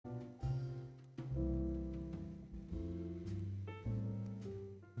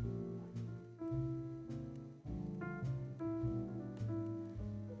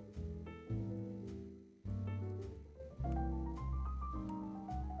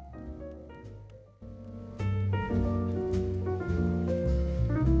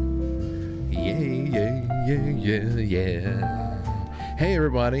yeah. Hey,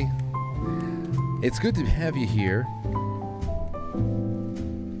 everybody. It's good to have you here.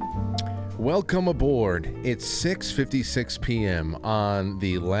 Welcome aboard. It's 6:56 p.m. on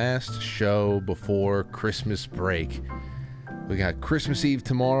the last show before Christmas break. We got Christmas Eve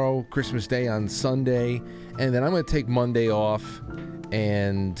tomorrow, Christmas Day on Sunday, and then I'm going to take Monday off,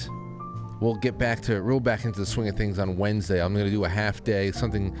 and we'll get back into the swing of things on Wednesday. I'm going to do a half day,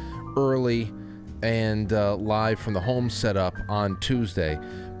 something early and live from the home setup on Tuesday.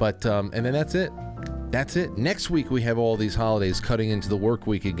 But and then that's it. That's it. Next week we have all these holidays cutting into the work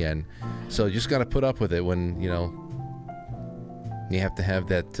week again. So you just got to put up with it when, you have to have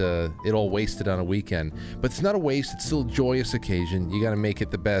that it all wasted on a weekend. But it's not a waste. It's still a joyous occasion. You got to make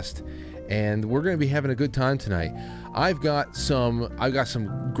it the best. And we're going to be having a good time tonight. I've got some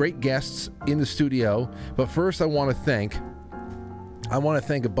great guests in the studio. But first I want to thank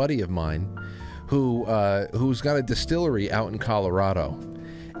a buddy of mine who's got a distillery out in Colorado.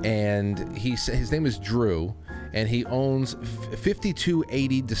 And his name is Drew, and he owns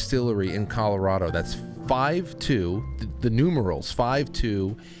 5280 Distillery in Colorado. That's 52, the numerals,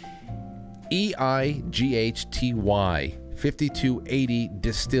 52 EIGHTY,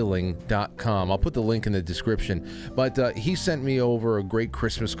 5280distilling.com. I'll put the link in the description. But he sent me over a great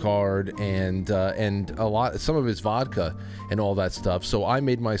Christmas card and some of his vodka and all that stuff. So I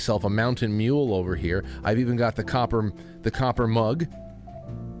made myself a Mountain Mule over here. I've even got the copper mug.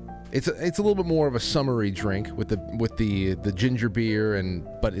 It's a little bit more of a summery drink with the ginger beer,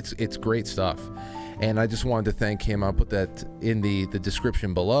 but it's great stuff. And I just wanted to thank him. I'll put that in the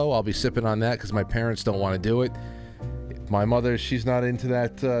description below. I'll be sipping on that because my parents don't want to do it. My mother, she's not into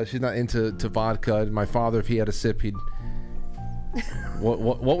that. She's not into vodka. My father, if he had a sip, he'd.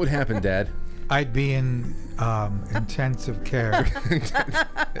 What would happen, Dad? I'd be in intensive care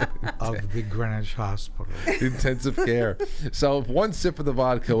of the Greenwich Hospital. Intensive care. So if one sip of the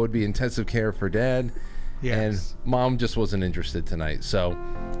vodka would be intensive care for Dad, yes. And Mom just wasn't interested tonight. So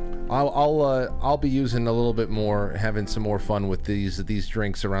I'll be using a little bit more, having some more fun with these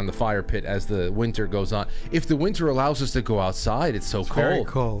drinks around the fire pit as the winter goes on. If the winter allows us to go outside, it's cold. Very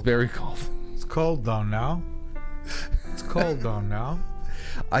cold. Very cold. It's cold though now. It's cold though now.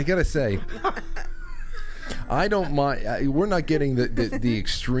 I gotta say, I don't mind. We're not getting the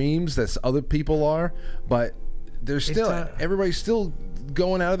extremes that other people are, but there's still everybody's still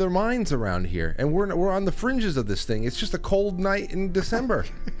going out of their minds around here, and we're on the fringes of this thing. It's just a cold night in December.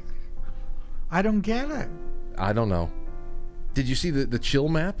 I don't get it. I don't know. Did you see the chill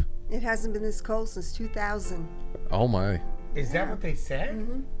map? It hasn't been this cold since 2000. Oh my! Is that what they said?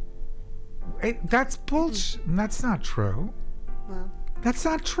 Mm-hmm. That's bullshit. That's not true. Well. That's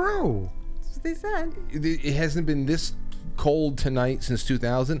not true. That's what they said. It hasn't been this cold tonight since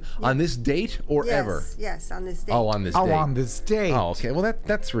 2000 on this date or ever? Yes, on this date. Oh, on this date. Oh, on this date. Oh, okay. Well,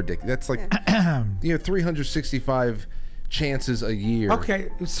 that's ridiculous. That's like 365 chances a year. Okay,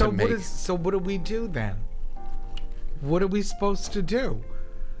 so what do we do then? What are we supposed to do?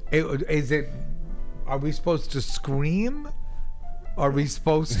 Are we supposed to scream? Are we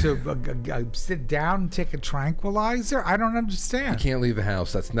supposed to sit down and take a tranquilizer? I don't understand. You can't leave the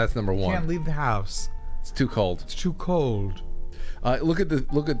house. That's number one. Can't leave the house. It's too cold. It's too cold. Look at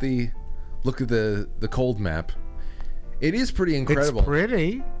the cold map. It is pretty incredible. It's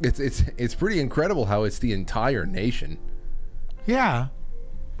pretty. It's pretty incredible how it's the entire nation. Yeah,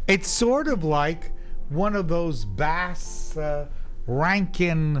 it's sort of like one of those Bass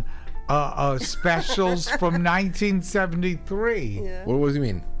Rankin specials from 1973. Yeah. What do you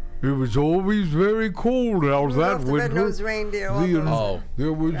mean? It was always very cold out that winter. The red-nosed reindeer.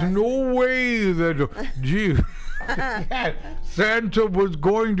 There was no way that Santa was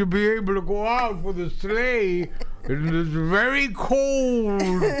going to be able to go out with a sleigh. It was very cold.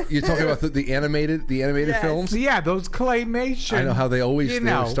 You're talking about the animated Yes. films? Yeah, those claymation. I know how they always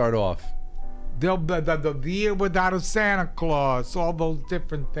start off. The Year Without a Santa Claus, all those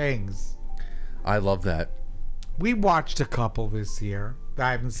different things. I love that. We watched a couple this year that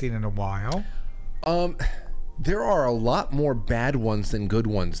I haven't seen in a while. There are a lot more bad ones than good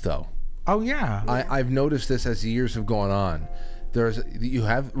ones, though. Oh, yeah. I've noticed this as the years have gone on. You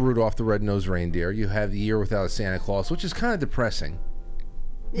have Rudolph the Red-Nosed Reindeer. You have The Year Without a Santa Claus, which is kind of depressing.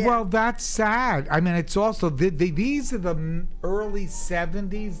 Yeah. Well, that's sad. I mean, it's also these are the early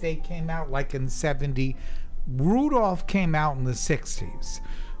 70s. They came out like in 70. Rudolph came out in the 60s.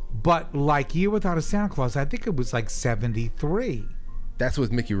 But like Year Without a Santa Claus, I think it was like 73. That's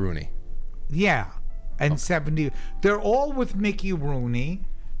with Mickey Rooney. Yeah. And 70. They're all with Mickey Rooney.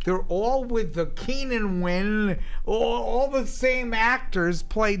 They're all with the Keenan Wynn. All the same actors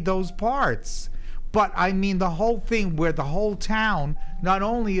played those parts. But I mean, the whole thing where the whole town not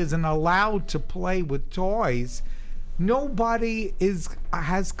only isn't allowed to play with toys, nobody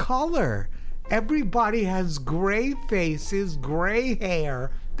has color. Everybody has gray faces, gray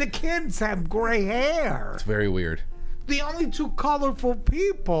hair. The kids have gray hair. It's very weird. The only two colorful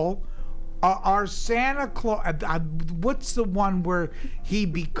people are Santa Claus. What's the one where he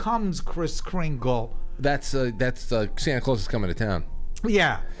becomes Kris Kringle? That's Santa Claus is coming to town.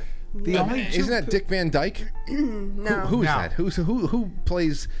 Yeah. The only two Isn't that Dick Van Dyke? No. Who is No. that? Who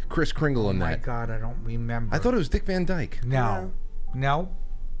plays Kris Kringle in Oh my that? God, I don't remember. I thought it was Dick Van Dyke. No.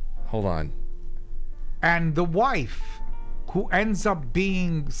 Hold on. And the wife, who ends up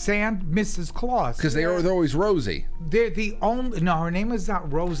being Mrs. Claus. Because they're always rosy. They're the only. No, her name is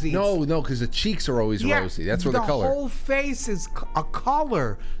not Rosie. No, because the cheeks are always rosy. That's where the color. The whole face is a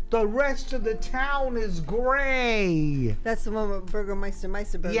color. The rest of the town is gray. That's the one with Burgermeister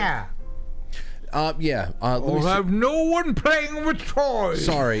Meisterburger. Yeah. Yeah. Let me We'll see. have no one playing with toys.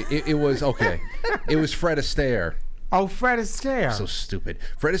 Sorry, it was okay. It was Fred Astaire. Oh, Fred Astaire. So stupid.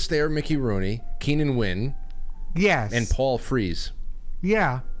 Fred Astaire, Mickey Rooney, Keenan Wynn, Yes. and Paul Frees.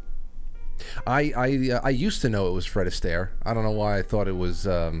 Yeah. I used to know it was Fred Astaire. I don't know why I thought it was.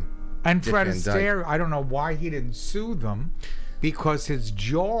 And Dick Fred Van Dyke. Astaire, I don't know why he didn't sue them, because his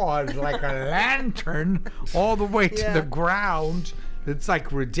jaw is like a lantern all the way to Yeah. the ground. It's like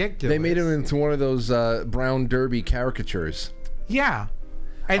ridiculous. They made him into one of those Brown Derby caricatures. Yeah.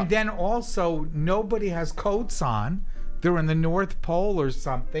 And then also, nobody has coats on. They're in the North Pole or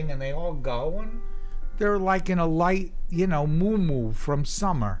something, and they all go, and they're like in a light, moo-moo from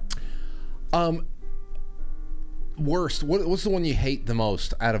summer. Worst. What's the one you hate the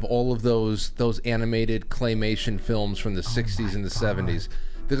most out of all of those animated claymation films from the 60s and the 70s?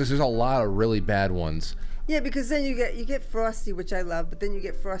 Because there's a lot of really bad ones. Yeah, because then you get Frosty, which I love, but then you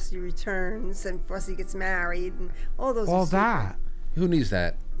get Frosty Returns and Frosty Gets Married and all those. All are stupid. that. Who needs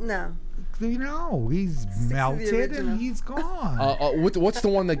that? No. He's melted original. and he's gone. What's the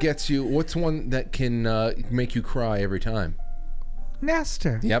one that gets you? What's one that can make you cry every time?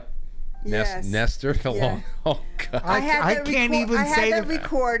 Nestor. Yep. Yes. Nestor the Yeah. long. Oh God. I had I that can't even I had say that the-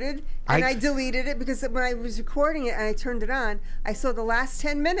 recorded, and I- I deleted it because when I was recording it and I turned it on, I saw the last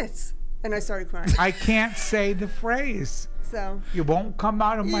 10 minutes, and I started crying. I can't say the phrase. So. It won't come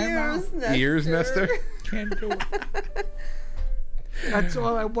out of my mouth. Nestor. Ears, Nestor. Can't do it. That's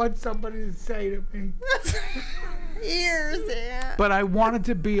all I want somebody to say to me. Ears, yeah. But I wanted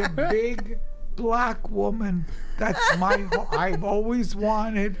to be a big black woman. That's I've always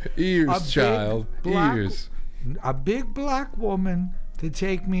wanted Ears, a big child. black- Ears. a big black woman to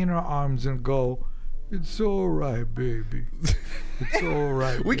take me in her arms and go, "It's all right, baby. It's all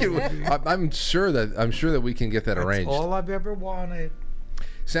right." We can. baby." I'm sure that we can get that That's arranged. all I've ever wanted.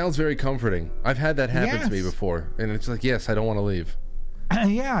 Sounds very comforting. I've had that happen to me Yes. before, and it's like, yes, I don't want to leave.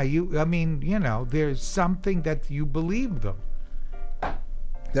 Yeah, there's something that you believe them.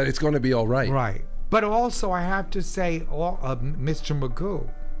 That it's going to be all right. Right. But also, I have to say, Mr. Magoo,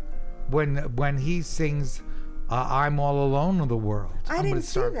 when he sings "I'm All Alone in the World," I I'm didn't gonna see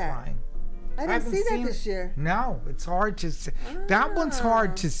start that. crying. I didn't haven't see that seen this it. year. No, it's hard to see. That one's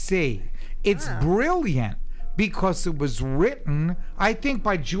hard to see. It's Ah. brilliant because it was written, I think,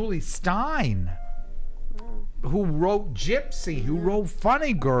 by Julie Stein, who wrote Gypsy, who wrote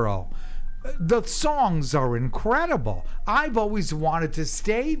Funny Girl. The songs are incredible. I've always wanted to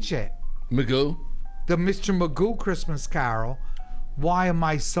stage it. Magoo. The Mr. Magoo Christmas Carol. Why am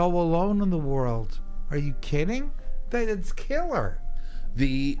I so alone in the world? Are you kidding? It's killer.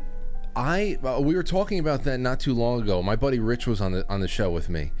 We were talking about that not too long ago. My buddy Rich was on the show with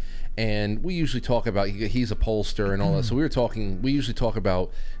me, and we usually talk about, he's a pollster and all that. So we usually talk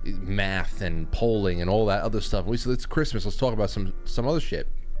about math and polling and all that other stuff. We said, it's Christmas, let's talk about some other shit.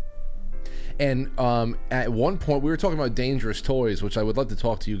 And at one point we were talking about dangerous toys, which I would love to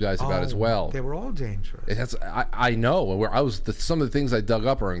talk to you guys about as well. They were all dangerous. I know. Some of the things I dug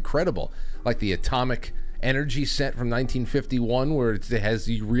up are incredible, like the atomic energy set from 1951, where it has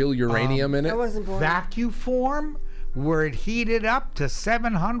real uranium in it. I wasn't born. Vacuform, where it heated up to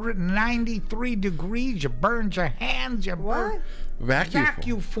 793 degrees. You burned your hands. You What? burned.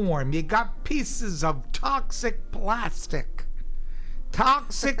 Vacuform. You got pieces of toxic plastic.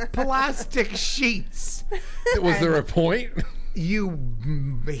 Toxic plastic sheets. Was there a point? You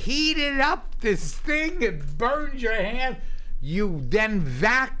heated up this thing, it burned your hand. You then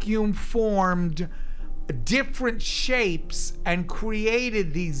vacuum formed different shapes and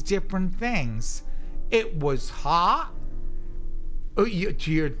created these different things. It was hot to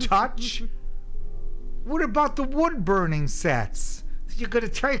your touch. What about the wood burning sets? You could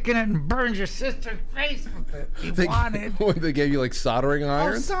have taken it and burned your sister's face with it. If you wanted. They gave you like soldering Oh,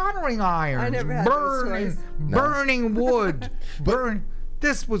 irons? soldering irons. I never had those toys. Burning wood.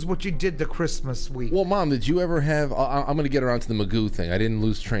 This was what you did the Christmas week. Well, Mom, did you ever have? I'm going to get around to the Magoo thing. I didn't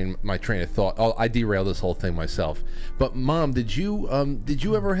lose my train of thought. I derailed this whole thing myself. But Mom, did you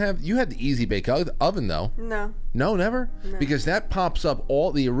ever have? You had the Easy Bake Oven though. No. No, never. No. Because that pops up.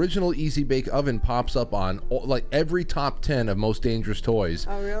 The original Easy Bake Oven pops up on like every top 10 of most dangerous toys.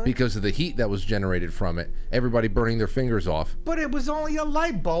 Oh, really? Because of the heat that was generated from it. Everybody burning their fingers off. But it was only a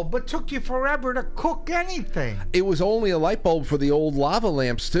light bulb. It took you forever to cook anything. It was only a light bulb for the old lava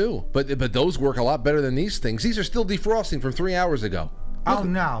lamps too. But those work a lot better than these things. These are still defrosting from 3 hours ago. Oh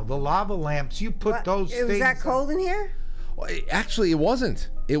no, the lava lamps. You put those things. Was that cold in here? Actually, it wasn't.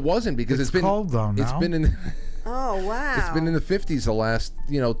 It wasn't because it's been cold though now. It's been in. Oh wow! It's been in the 50s the last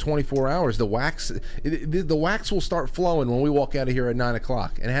 24 hours. The wax will start flowing when we walk out of here at 9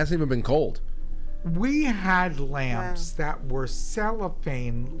 o'clock, and it hasn't even been cold. We had lamps that were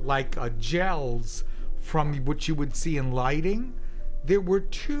cellophane, like gels from what you would see in lighting. There were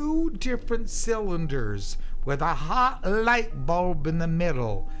 2 different cylinders with a hot light bulb in the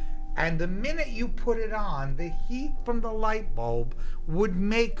middle. And the minute you put it on, the heat from the light bulb would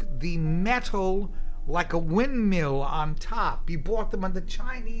make the metal like a windmill on top. You bought them in the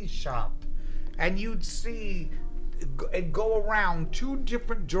Chinese shop. And you'd see it go around 2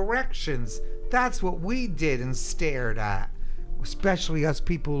 different directions. That's what we did and stared at. Especially us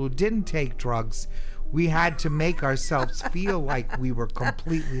people who didn't take drugs. We had to make ourselves feel like we were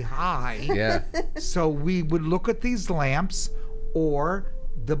completely high. Yeah. So we would look at these lamps or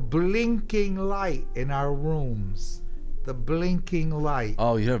the blinking light in our rooms. The blinking light.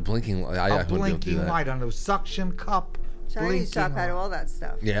 Oh, you have blinking light. A blinking light on the suction cup. Chinese shop had all that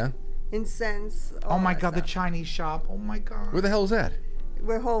stuff. Yeah. Incense. Oh my God, stuff. the Chinese shop. Oh my God. Where the hell is that?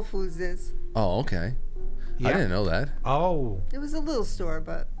 Where Whole Foods is. Oh, okay. I didn't know that. Oh. It was a little store,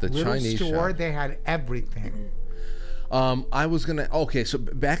 but The Little Chinese store, shop. they had everything. I was gonna. Okay, so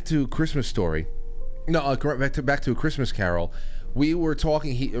back to Christmas Story. No, back to A Christmas Carol. We were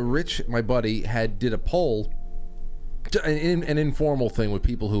talking. Rich, my buddy, did a poll, an informal thing with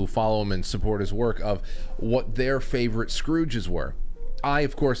people who follow him and support his work, of what their favorite Scrooges were.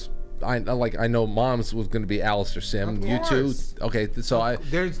 Of course, I know Mom's was going to be Alistair Sim. Of You too. course. Okay, so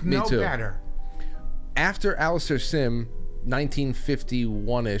There's me no too. better. After Alistair Sim,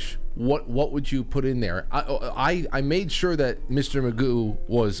 1951-ish, what would you put in there? I made sure that Mr. Magoo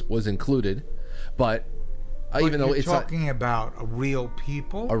was included, but even though it's talking about real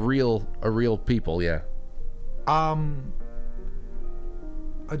people, a real people, yeah.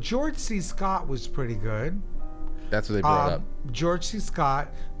 George C. Scott was pretty good. That's what they brought up. George C.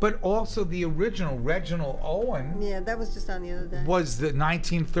 Scott, but also the original Reginald Owen. yeah, that was just on the other day. Was the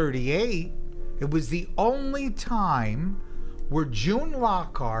 1938. It was the only time where June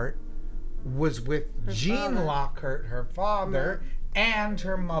Lockhart was with Jean father. Lockhart, her father, and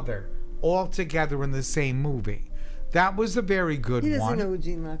her mother, all together in the same movie. That was a very good He doesn't one. know who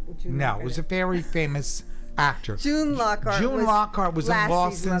Gene Lockhart. No, it was a very famous actor. June Lockhart. June Lockhart was in Lassie's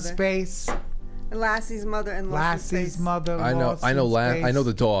Lost in mother. Space. Lassie's mother and Lost in Lassie's Space. mother. I know Lost in Space. I know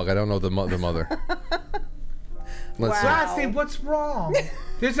the dog. I don't know the mother. Let's see. Wow. Lassie, what's wrong?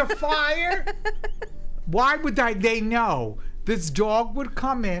 There's a fire? Why would they know? This dog would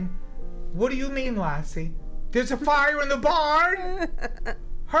come in. What do you mean, Lassie? There's a fire in the barn?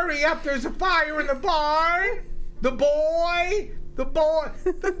 Hurry up, there's a fire in the barn. The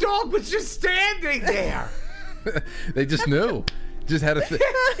dog was just standing there. They just knew.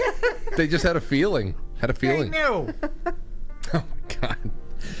 They just had a feeling. They knew. Oh my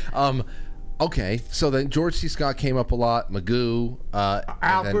God. Okay, so then George C. Scott came up a lot. Magoo.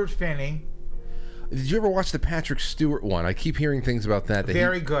 Albert Finney. Did you ever watch the Patrick Stewart one? I keep hearing things about that.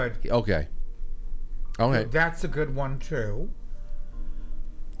 Very good. Okay. Okay. That's a good one too.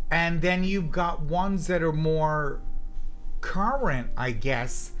 And then you've got ones that are more current, I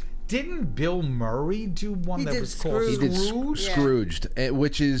guess. Didn't Bill Murray do one He that did was called Scrooge. He did Scrooge? Yeah. Scrooged,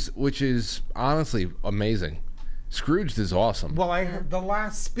 which is honestly amazing. Scrooged is awesome. Well, the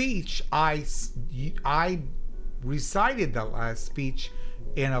last speech, I recited the last speech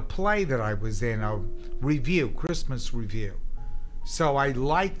in a play that I was in, a review, Christmas review. So I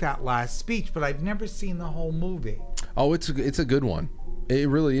like that last speech, but I've never seen the whole movie. Oh, it's a good one. It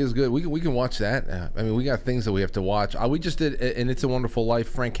really is good. We can watch that. I mean, we got things that we have to watch. We just did an It's a Wonderful Life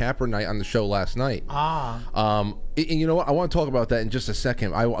Frank Capra night on the show last night. And you know what? I want to talk about that in just a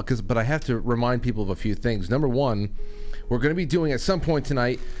second. But I have to remind people of a few things. Number one, we're going to be doing at some point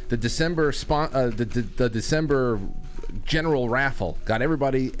tonight the December general raffle. Got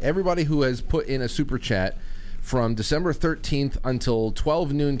everybody who has put in a super chat from December 13th until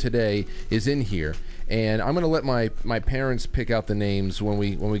 12 noon today is in here. And I'm going to let my parents pick out the names when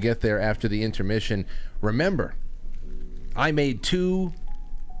we get there after the intermission. Remember, I made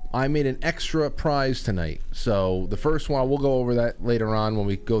an extra prize tonight. So the first one, we'll go over that later on when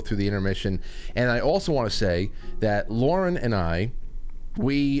we go through the intermission. And I also want to say that Lauren and I,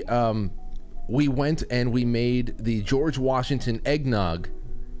 we went and we made the George Washington eggnog.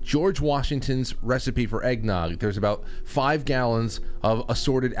 George Washington's recipe for eggnog. There's about 5 gallons of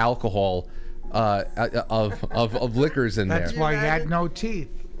assorted alcohol of liquors in there. That's why he had no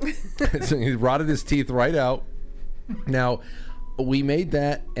teeth. So he rotted his teeth right out. Now, we made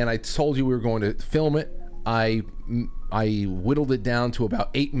that, and I told you we were going to film it. I whittled it down to about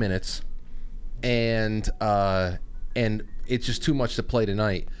 8 minutes, and it's just too much to play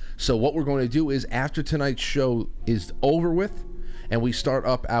tonight. So what we're going to do is, after tonight's show is over with, and we start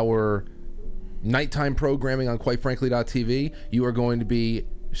up our nighttime programming on QuiteFrankly.tv, you are going to be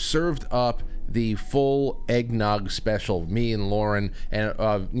served up the full eggnog special. Me and Lauren and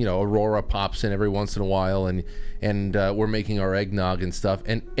Aurora pops in every once in a while, and we're making our eggnog and stuff,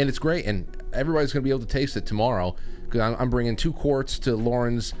 and it's great, and everybody's going to be able to taste it tomorrow, because I'm bringing 2 quarts to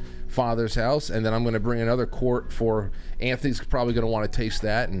Lauren's father's house, and then I'm going to bring another quart for Anthony's. Probably going to want to taste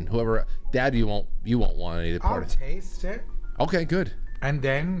that, and whoever, Dad, you won't want any of the part. I'll taste it. Okay, good. And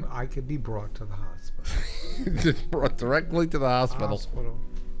then I could be brought to the hospital. Just brought directly to the hospital.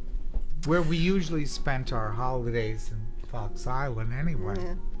 Where we usually spent our holidays in Fox Island anyway.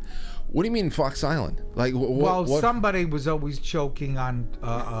 Yeah. What do you mean Fox Island? Like, what? What? Somebody was always choking on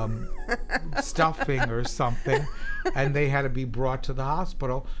stuffing or something, and they had to be brought to the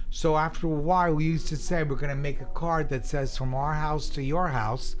hospital. So after a while, we used to say, we're going to make a card that says, from our house to your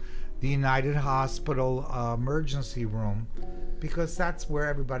house, the United Hospital emergency room, because that's where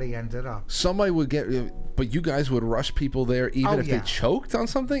everybody ended up. Somebody would get, but you guys would rush people there even if they choked on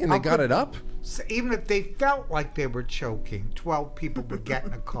something and they got it up? So even if they felt like they were choking, 12 people would get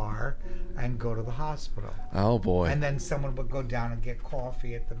in a car and go to the hospital. Oh, boy. And then someone would go down and get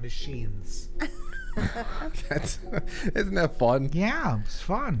coffee at the machines. Isn't that fun? Yeah, it's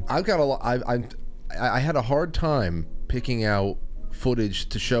fun. I've got a lot. I had a hard time picking out footage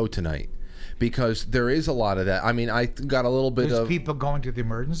to show tonight, because there is a lot of that. I mean, I got a little bit There's of people going to the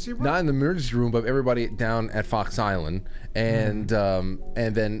emergency room? not in the emergency room, but everybody down at Fox Island, and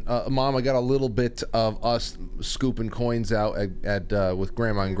then Mom, I got a little bit of us scooping coins out at with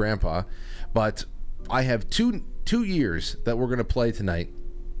Grandma and Grandpa, but I have two years that we're gonna play tonight,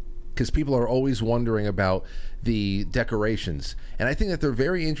 because people are always wondering about the decorations, and I think that they're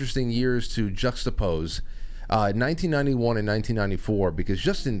very interesting years to juxtapose. 1991 and 1994, because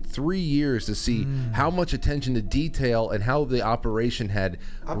just in 3 years to see how much attention to detail and how the operation had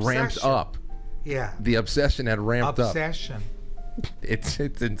ramped up. Yeah. The obsession had ramped up. Obsession. It's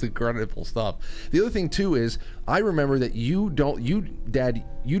incredible stuff. The other thing too is, I remember that Dad,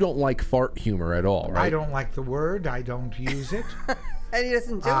 you don't like fart humor at all, right? I don't like the word. I don't use it. And he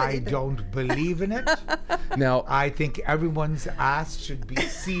doesn't do it. I don't believe in it. Now, I think everyone's ass should be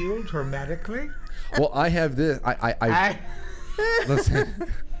sealed hermetically. well, I have this.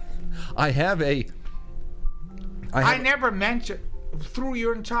 Listen, I have a. I never mentioned, through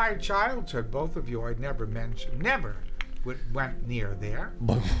your entire childhood, both of you, I never went near there.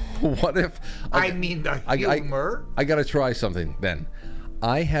 But what if? I mean, the humor. I gotta try something then.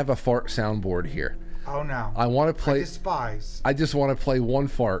 I have a fart soundboard here. Oh no! I want to play. I despise. I just want to play one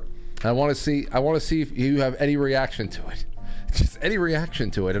fart. I want to see if you have any reaction to it. Just any reaction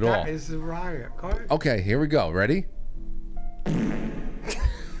to it at all. That is a riot. Go ahead. Okay, here we go. Ready? All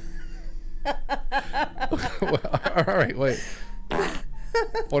right, wait.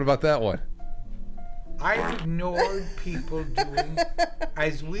 What about that one? I ignored people doing,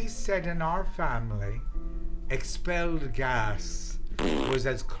 as we said in our family, expelled gas was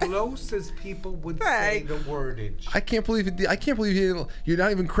as close as people would say the wordage. I can't believe it. I can't believe you're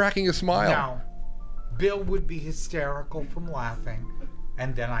not even cracking a smile. Now, Bill would be hysterical from laughing,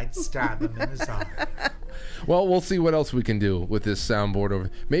 and then I'd stab him in his eye. Well, we'll see what else we can do with this soundboard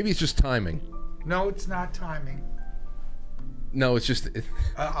over. Maybe it's just timing. No, it's not timing. No, it's just.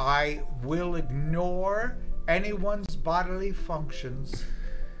 I will ignore anyone's bodily functions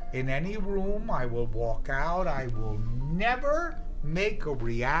in any room. I will walk out. I will never make a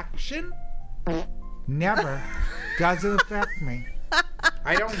reaction. Never. Doesn't affect me.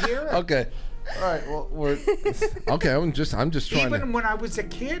 I don't hear it. Okay. All right. Well, we're okay. I'm just trying Even to. when I was a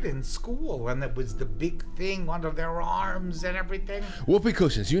kid in school, and it was the big thing under their arms and everything. Whoopee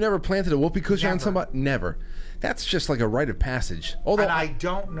cushions. You never planted a whoopee cushion on Never. somebody? Never. That's just like a rite of passage. Although And I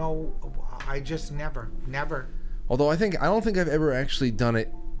don't know. I just never. Although I don't think I've ever actually done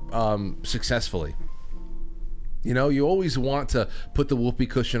it successfully. You know, you always want to put the whoopee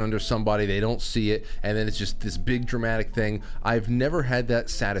cushion under somebody, they don't see it, and then it's just this big dramatic thing. I've never had that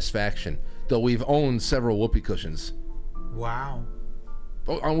satisfaction, though we've owned several whoopee cushions. Wow.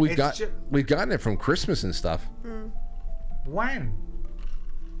 Oh, and we've It's we've gotten it from Christmas and stuff. When?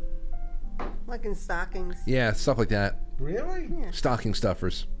 Like in stockings. Yeah, stuff like that. Really? Yeah. Stocking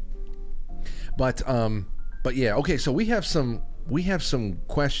stuffers. But yeah, okay, so we have some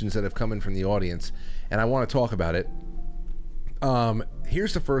questions that have come in from the audience, and I want to talk about it.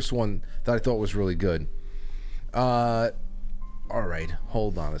 Here's the first one that I thought was really good. All right,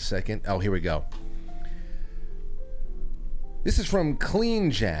 hold on a second. Oh, here we go. This is from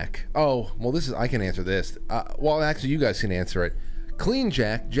Clean Jack. Oh, well, I can answer this. Well, actually, you guys can answer it. Clean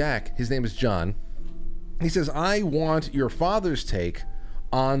Jack, his name is John. He says, I want your father's take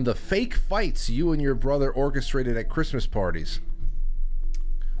on the fake fights you and your brother orchestrated at Christmas parties.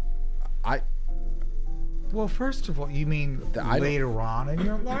 Well, first of all, you mean later on in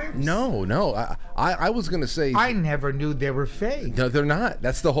your life? No. I was going to say... I never knew they were fake. No, they're not.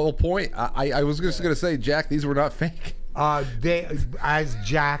 That's the whole point. I was just going to say, Jack, these were not fake. They, as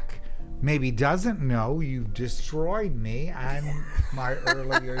Jack maybe doesn't know, you destroyed me and my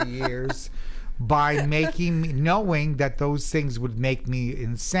earlier years by making me, knowing that those things would make me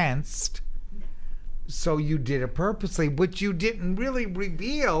incensed. So you did it purposely, which you didn't really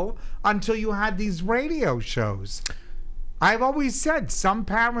reveal until you had these radio shows. I've always said some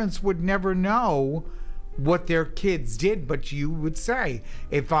parents would never know what their kids did, but you would say,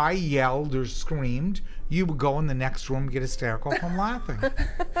 if I yelled or screamed, you would go in the next room and get hysterical from laughing.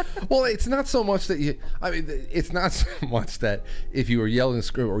 Well, it's not so much that it's not so much that if you were yelling and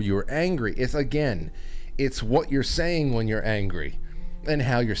screaming or you were angry. It's what you're saying when you're angry and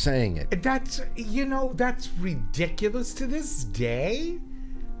how you're saying it. That's ridiculous to this day.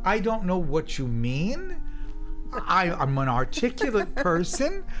 I don't know what you mean. I'm an articulate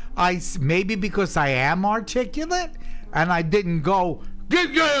person. Maybe because I am articulate and I didn't go,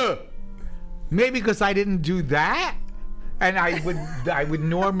 yeah. Maybe because I didn't do that. And I would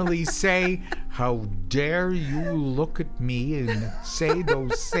normally say, how dare you look at me and say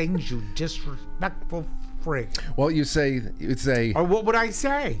those things, you disrespectful freak. Well, you'd say, Or what would I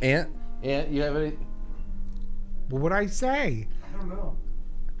say? Aunt, you have any? What would I say? I don't know.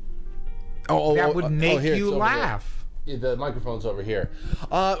 That would make here, you it's over laugh. here. Yeah, the microphone's over here.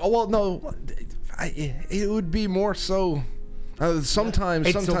 Well, no, it would be more so. Sometimes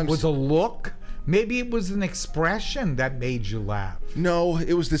It was a look. Maybe it was an expression that made you laugh. No,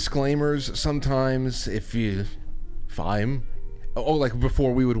 it was disclaimers. Sometimes like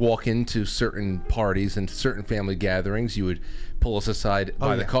before we would walk into certain parties and certain family gatherings, you would pull us aside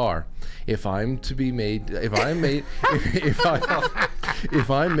by the car. If I'm made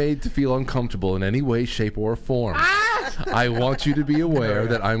to feel uncomfortable in any way, shape, or form, I want you to be aware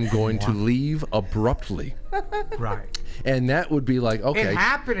that I'm going to leave abruptly. Right. And that would be like, okay. It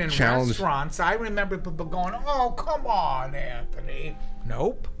happened in restaurants. I remember people going, oh, come on, Anthony.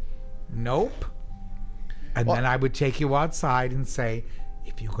 Nope. And then I would take you outside and say,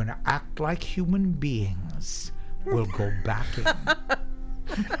 if you're going to act like human beings, we'll go back in.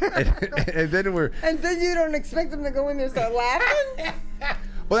 and then you don't expect them to go in there and start laughing?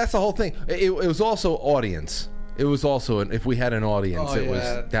 Well, that's the whole thing. It was also audience. It was also if we had an audience,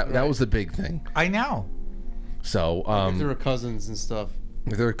 that was the big thing. I know. So if there were cousins and stuff.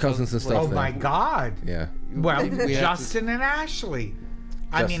 If there were cousins and stuff. Oh my God. Yeah. Well, Justin and Ashley.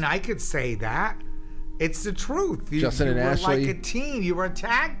 I mean, I could say that. It's the truth. Justin and Ashley. You were like a team. You were a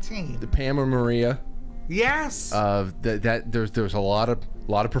tag team. The Pam and Maria. Yes. There's a lot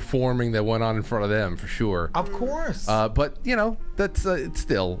of performing that went on in front of them for sure. Of course. But that's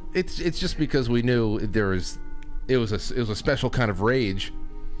it's just because we knew it was a special kind of rage.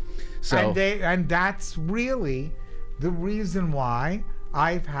 So and that's really the reason why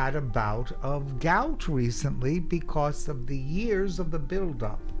I've had a bout of gout recently, because of the years of the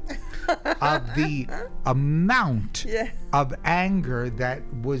buildup of the amount of anger that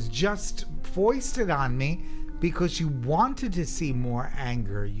was just foisted on me because you wanted to see more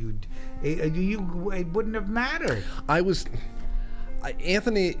anger. It wouldn't have mattered.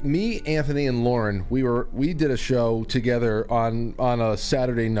 Anthony, and Lauren, we did a show together on a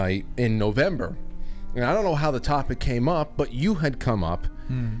Saturday night in November, and I don't know how the topic came up, but you had come up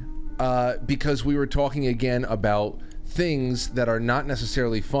because we were talking again about things that are not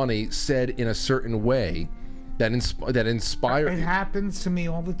necessarily funny said in a certain way that inspire. It happens to me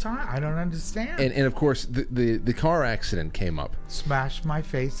all the time. I don't understand. And of course, the car accident came up. Smashed my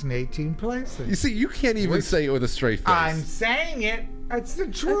face in 18 places. You see, you can't even say it with a straight face. I'm saying it. It's the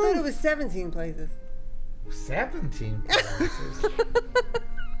I truth. thought it was 17 places. 17 places.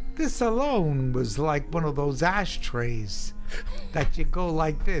 This alone was like one of those ashtrays that you go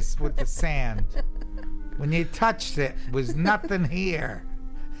like this with the sand. When you touched it, was nothing here.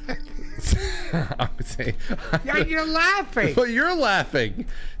 I would say. Yeah, you're laughing. But you're laughing.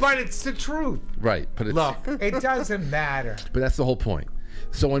 But it's the truth. Right. But it's, Look, it doesn't matter. But that's the whole point.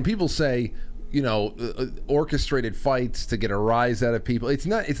 So when people say, you know, orchestrated fights to get a rise out of people, it's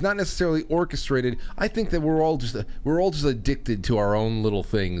not necessarily orchestrated. I think that we're all just addicted to our own little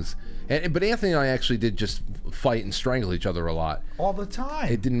things. But Anthony and I actually did just fight and strangle each other a lot. All the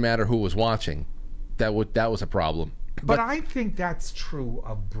time. It didn't matter who was watching. That was a problem. But I think that's true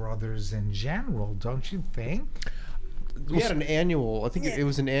of brothers in general, don't you think? We had an annual, I think it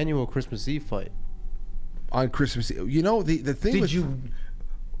was an annual Christmas Eve fight. On Christmas Eve. You know, the thing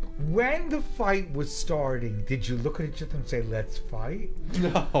when the fight was starting, did you look at each other and say, let's fight?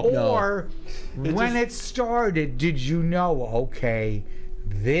 No. Or when it started, did you know, okay,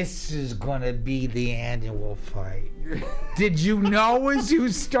 this is going to be the annual fight? Did you know as you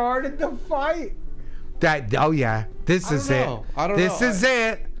started the fight? That, oh yeah, this is it. This is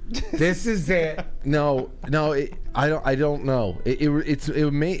it. This is it. No, I don't know. It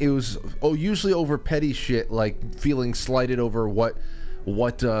was usually over petty shit, like feeling slighted over what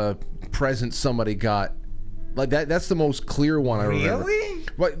present somebody got. Like that's the most clear one I remember. Really?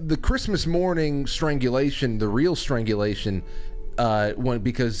 But the Christmas morning strangulation, the real strangulation,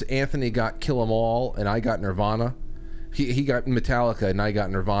 because Anthony got Kill 'Em All and I got Nirvana. He got Metallica and I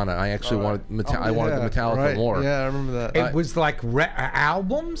got Nirvana. I actually wanted the Metallica more. Yeah, I remember that. It was like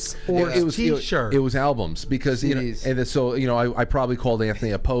albums or T-shirts? It was albums because I probably called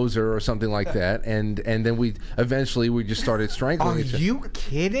Anthony a poser or something like that, and then we just started strangling each other. Are you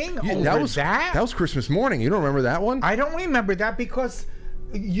kidding? That was Christmas morning. You don't remember that one? I don't remember that because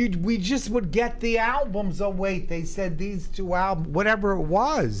we just would get the albums. Oh wait, they said these two albums, whatever it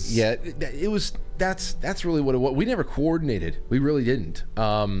was. Yeah, it was. That's really what it was. We never coordinated. We really didn't.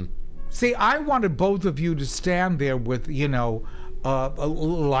 See, I wanted both of you to stand there with,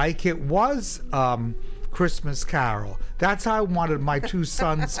 like it was Christmas Carol. That's how I wanted my two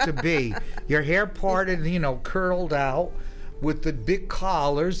sons to be. Your hair parted, curled out, with the big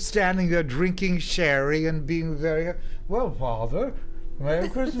collars, standing there drinking sherry and being very, well, Father, Merry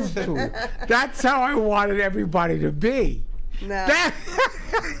Christmas to you. That's how I wanted everybody to be. No.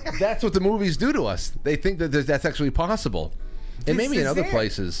 That's what the movies do to us. They think that that's actually possible. And maybe in other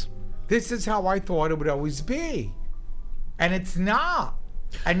places. This is how I thought it would always be. And it's not.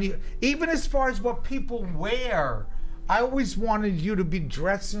 And even as far as what people wear, I always wanted you to be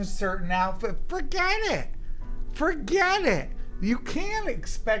dressed in a certain outfit. Forget it. Forget it. You can't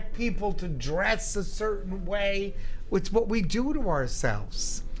expect people to dress a certain way. It's what we do to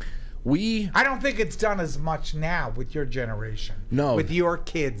ourselves. I don't think it's done as much now with your generation. No. With your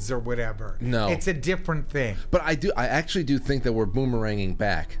kids or whatever. No. It's a different thing. But I actually do think that we're boomeranging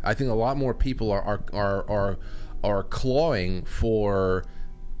back. I think a lot more people are clawing for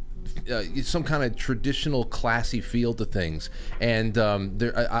some kind of traditional classy feel to things. And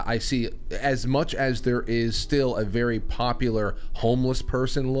I see, as much as there is still a very popular homeless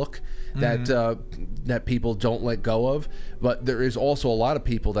person look that people don't let go of, but there is also a lot of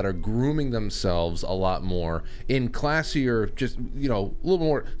people that are grooming themselves a lot more in classier, just a little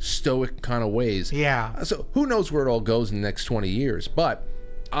more stoic kind of ways. Yeah. So who knows where it all goes in the next 20 years? But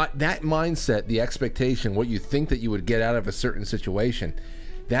that mindset, the expectation, what you think that you would get out of a certain situation,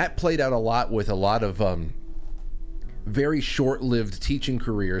 that played out a lot with a lot of very short-lived teaching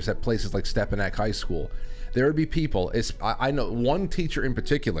careers at places like Stepinac High School. There would be people, I know one teacher in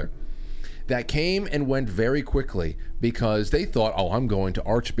particular, that came and went very quickly because they thought, I'm going to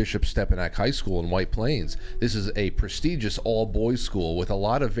Archbishop Stepinac High School in White Plains. This is a prestigious all-boys school with a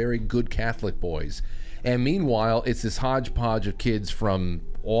lot of very good Catholic boys. And meanwhile, it's this hodgepodge of kids from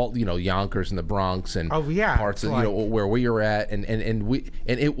all, Yonkers and the Bronx and parts of, where we are at. And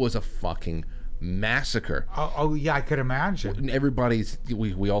it was a fucking massere. Oh yeah, I could imagine. And everybody's,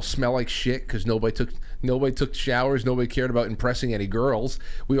 we all smell like shit because nobody took showers. Nobody cared about impressing any girls.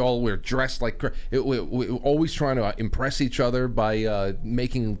 We all were dressed like we were always trying to impress each other by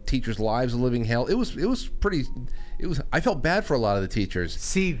making teachers' lives a living hell. It was pretty. I felt bad for a lot of the teachers.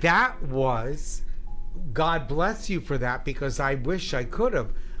 See, that was, God bless you for that, because I wish I could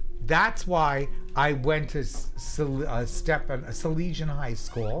have. That's why I went to Salesian High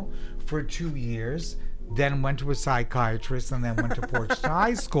School for 2 years, then went to a psychiatrist, and then went to Portsmouth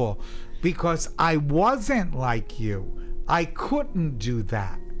High School, because I wasn't like you. I couldn't do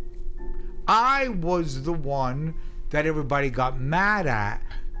that. I was the one that everybody got mad at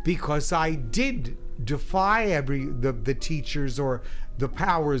because I did defy the teachers or the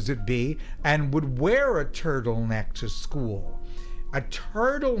powers that be and would wear a turtleneck to school. A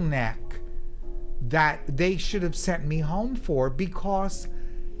turtleneck that they should have sent me home for, because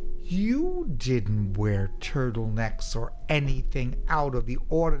you didn't wear turtlenecks or anything out of the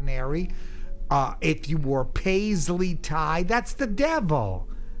ordinary. If you wore paisley tie, that's the devil.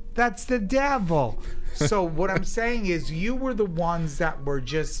 That's the devil. So what I'm saying is, you were the ones that were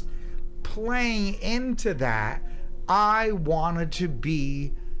just playing into that. I wanted to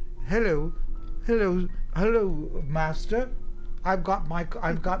be, hello, master. I've got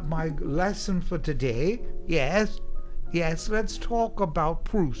my lesson for today. Yes, let's talk about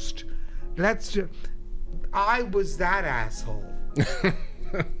Proust. I was that asshole.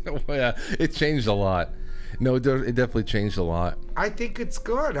 Well, yeah, it changed a lot. No, it definitely changed a lot. I think it's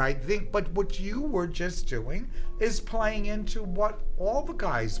good. But what you were just doing is playing into what all the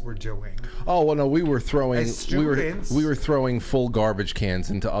guys were doing. Oh well, no, we were throwing As students. we were throwing full garbage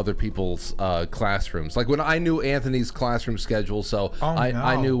cans into other people's classrooms. Like when I knew Anthony's classroom schedule, so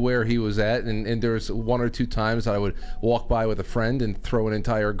I knew where he was at, and there was 1 or 2 times I would walk by with a friend and throw an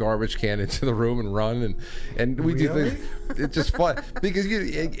entire garbage can into the room and run, and we do things. It's just fun because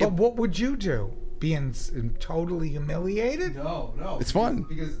But what would you do? Being totally humiliated? No. It's fun.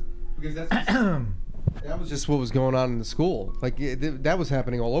 Because that's that was just what was going on in the school. Like that was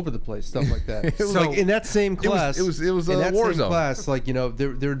happening all over the place, stuff like that. So, like in that same class, it was in a that war same zone. class, like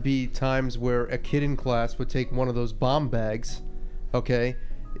there'd be times where a kid in class would take one of those bomb bags. Okay,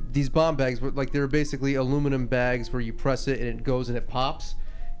 these bomb bags were like, they were basically aluminum bags where you press it and it goes and it pops.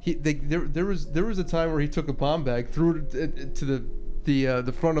 There was a time where he took a bomb bag, threw it to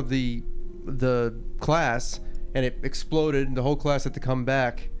the front of the class, and it exploded, and the whole class had to come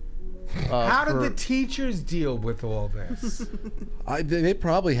back. How did the teachers deal with all this? They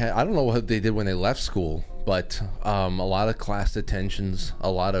probably had. I don't know what they did when they left school, but a lot of class detentions,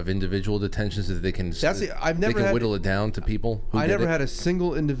 a lot of individual detentions that they can. Whittle it down to people. I never had a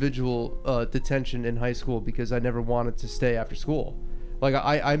single individual detention in high school because I never wanted to stay after school. Like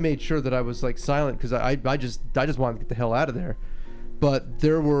I made sure that I was like silent because I just wanted to get the hell out of there. But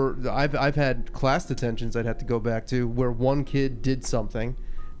I've had class detentions I'd have to go back to where one kid did something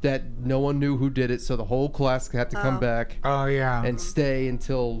that no one knew who did it, so the whole class had to come back and stay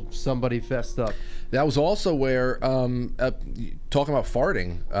until somebody fessed up. That was also where, talking about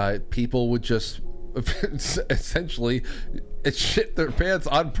farting, people would just essentially shit their pants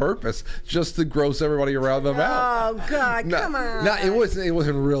on purpose just to gross everybody around them out. Oh God, come on! No, it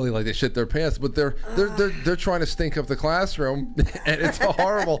wasn't really like they shit their pants, but they're trying to stink up the classroom, and that's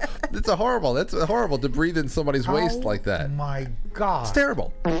horrible to breathe in somebody's waste like that. Oh my God! It's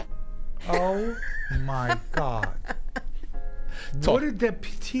terrible. Oh my God! What did the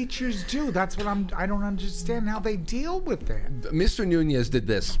teachers do? That's what I don't understand how they deal with it. Mr. Nunez did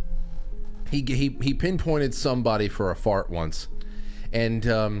this. He pinpointed somebody for a fart once,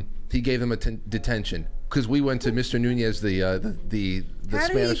 and he gave them a detention because we went to Mr. Nunez, the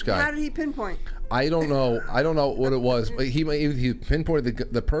Spanish guy. How did he pinpoint? I don't know what it was, but he pinpointed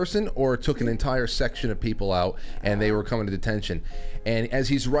the person or took an entire section of people out, and they were coming to detention. And as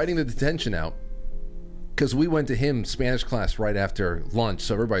he's writing the detention out, because we went to him Spanish class right after lunch,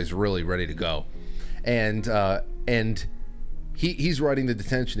 so everybody's really ready to go, and he's writing the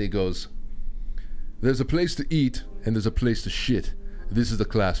detention. He goes, "There's a place to eat and there's a place to shit. This is the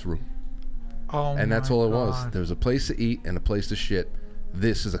classroom." Oh, and that's all it was. God. There was a place to eat and a place to shit.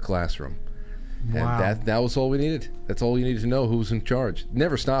 This is a classroom. Wow. And that was all we needed. That's all you needed to know who was in charge.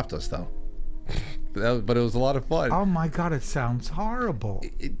 Never stopped us though. But it was a lot of fun. Oh my God, it sounds horrible.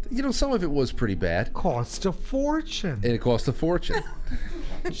 Some of it was pretty bad. Cost a fortune. And it cost a fortune.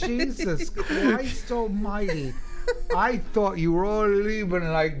 Jesus Christ Almighty. I thought you were all leaving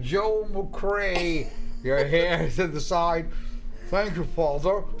like Joe McCrae. Your hair to the side. Thank you,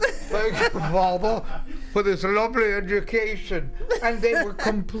 Father. Thank you, Father, for this lovely education. And they were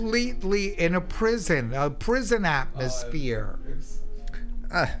completely in a prison atmosphere.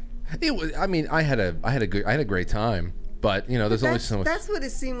 It was. I mean, I had a great time, but there's only so much. That's what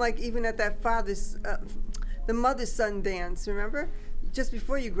it seemed like, even at that the mother's son dance. Remember, just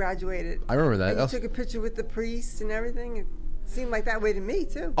before you graduated. I remember that. And you took a picture with the priest and everything. Seemed like that way to me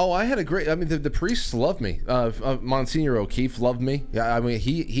too. Oh, I had a great. I mean, the priests loved me. Monsignor O'Keefe loved me. Yeah, I mean,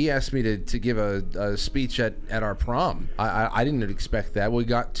 he asked me to give a speech at our prom. I didn't expect that. We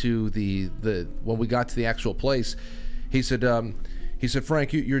got to when we got to the actual place, he said,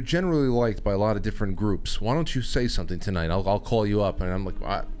 Frank, you're generally liked by a lot of different groups. Why don't you say something tonight? I'll call you up. And I'm like,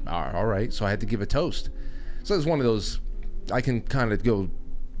 all right. So I had to give a toast. So it's one of those. I can kind of go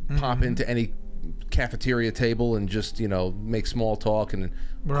pop into any cafeteria table and just make small talk and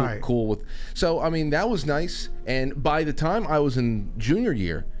cool with. So I mean, that was nice. And by the time I was in junior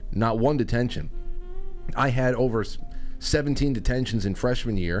year, not one detention. I had over 17 detentions in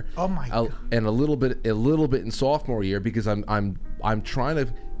freshman year. Oh my God. And a little bit in sophomore year, because I'm trying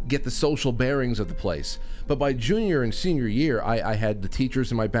to get the social bearings of the place. But by junior and senior year, I had the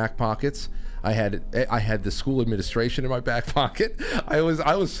teachers in my back pockets. I had the school administration in my back pocket. It was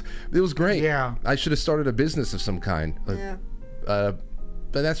great. Yeah. I should have started a business of some kind. Yeah. But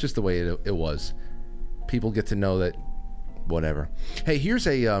that's just the way it was. People get to know that, whatever. Hey, here's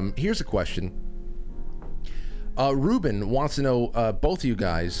a question. Ruben wants to know, both of you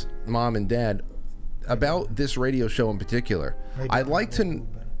guys, Mom and Dad, about this radio show in particular. I'd like to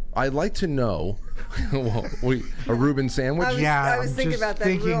know. Well, a Reuben sandwich? I was thinking about that.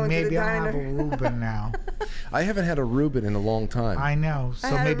 Thinking maybe I'll have a Reuben now. I haven't had a Reuben in a long time. I know. So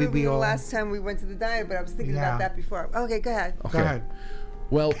I had maybe a Reuben we all. the last time we went to the diner, but I was thinking about that before. Okay, go ahead. Okay. Go ahead.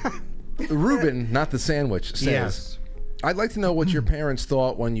 Well, Reuben, not the sandwich, says, Yes. I'd like to know what your parents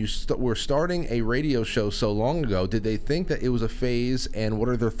thought when you were starting a radio show so long ago. Did they think that it was a phase, and what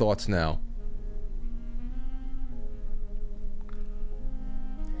are their thoughts now?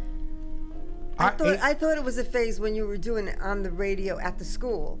 I thought it was a phase when you were doing it on the radio at the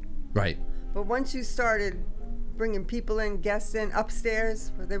school. Right. But once you started bringing people in, guests in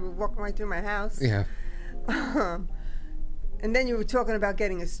upstairs, where they were walking right through my house. Yeah. And then you were talking about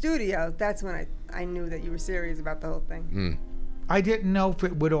getting a studio. That's when I knew that you were serious about the whole thing. I didn't know if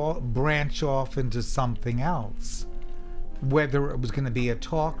it would all branch off into something else. Whether it was going to be a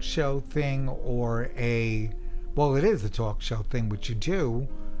talk show thing or well, it is a talk show thing, which you do.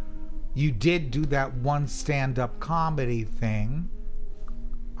 You did do that one stand-up comedy thing.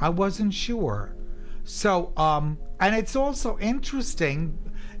 I wasn't sure. So, and it's also interesting.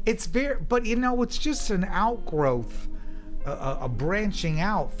 It's but it's just an outgrowth, a branching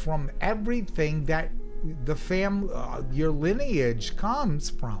out from everything that the family, your lineage comes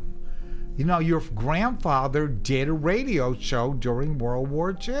from. Your grandfather did a radio show during World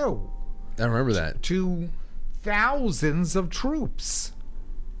War II. I remember that. To thousands of troops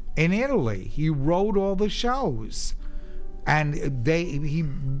in Italy. He wrote all the shows. And he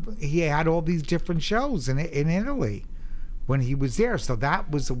had all these different shows in Italy when he was there. So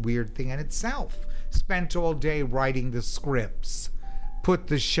that was a weird thing in itself. Spent all day writing the scripts, put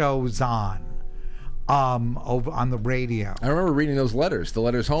the shows on over on the radio. I remember reading the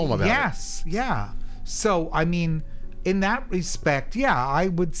letters home about it. Yes, yeah. So, I mean, in that respect, yeah, I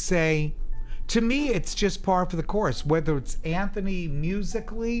would say, to me, it's just par for the course. Whether it's Anthony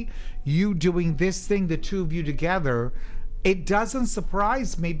musically, you doing this thing, the two of you together, it doesn't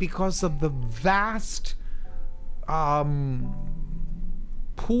surprise me because of the vast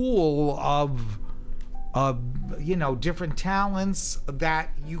pool of different talents that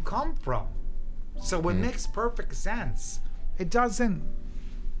you come from. So it makes perfect sense. It's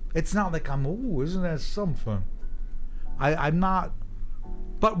not like isn't that something? I'm not,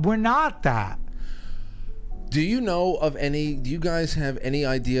 but we're not that. Do you guys have any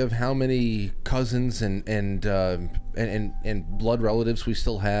idea of how many cousins and blood relatives we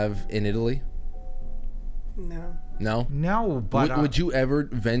still have in Italy? No. No, but would you ever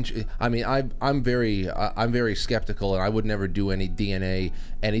venture? I mean, I'm very skeptical, and I would never do any DNA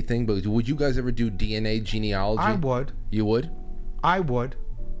anything. But would you guys ever do DNA genealogy? I would. You would? I would.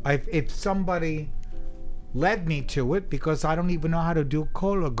 If somebody led me to it, because I don't even know how to do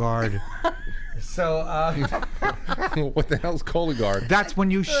Cologuard. So, what the hell's Cologuard? That's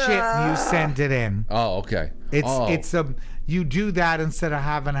when you shit and you send it in. Oh, okay. It's you do that instead of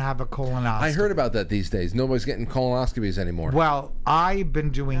having to have a colonoscopy. I heard about that these days. Nobody's getting colonoscopies anymore. Well, I've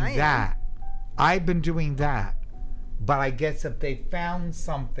been doing that. But I guess if they found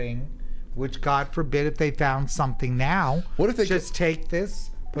something, which God forbid if they found something now, what if they just take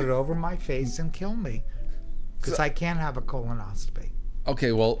this, put it over my face, and kill me? Because I can't have a colonoscopy.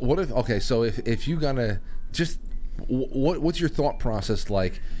 Okay, well, so if you gonna just what's your thought process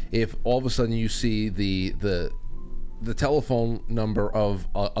like if all of a sudden you see the telephone number of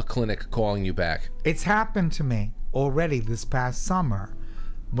a clinic calling you back? It's happened to me already this past summer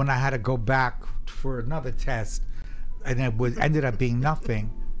when I had to go back for another test. and it was ended up being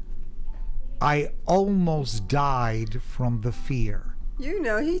nothing. I almost died from the fear. You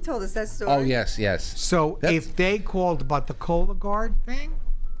know, he told us that story. Oh yes, yes. So if they called about the Cologuard thing,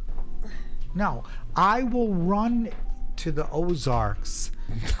 no, I will run to the Ozarks.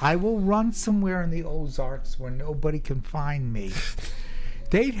 I will run somewhere in the Ozarks where nobody can find me.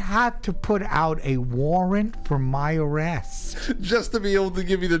 They'd have to put out a warrant for my arrest. Just to be able to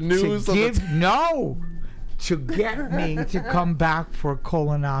give you the news. To get me to come back for a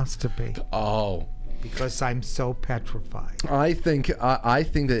colonoscopy. Oh. Because I'm so petrified. I think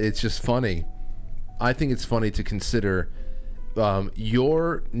that it's just funny. I think it's funny to consider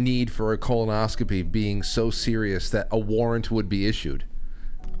your need for a colonoscopy being so serious that a warrant would be issued.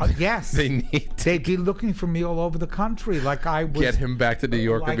 Yes. They'd be looking for me all over the country, like I was. Get him back to New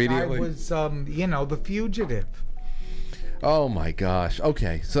York immediately. I was, the fugitive. Oh my gosh.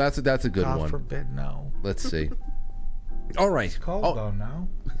 Okay, so that's a good one. God forbid, no. Let's see. All right. It's cold though now.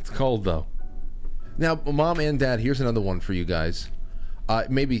 It's cold though. Now, Mom and Dad, here's another one for you guys.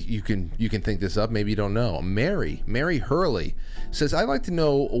 Maybe you can think this up. Maybe you don't know. Mary Hurley says, I'd like to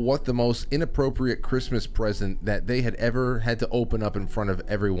know what the most inappropriate Christmas present that they had ever had to open up in front of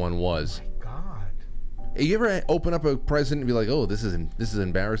everyone was. Oh my God. You ever open up a present and be like, oh, this is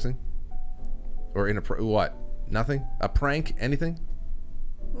embarrassing? Or what? Nothing? A prank? Anything?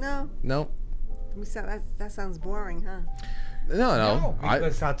 No. No? That sounds boring, huh? No.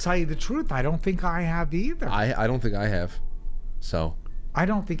 Because I'll tell you the truth, I don't think I have either. I don't think I have. So. I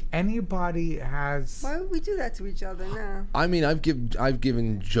don't think anybody has. Why would we do that to each other now? I mean, I've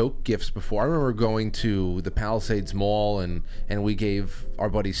given joke gifts before. I remember going to the Palisades Mall and we gave our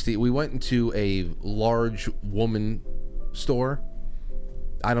buddy Steve. We went into a large woman store.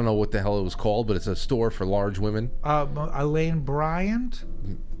 I don't know what the hell it was called, but it's a store for large women. Elaine Bryant?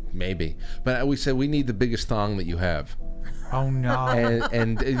 Maybe. But we said we need the biggest thong that you have. Oh no!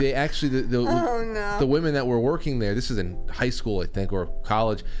 And they actually the women that were working there. This is in high school, I think, or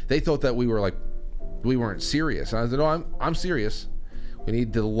college. They thought that we weren't serious. And I said, no, I'm serious. We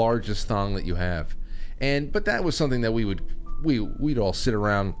need the largest thong that you have. But that was something that we'd all sit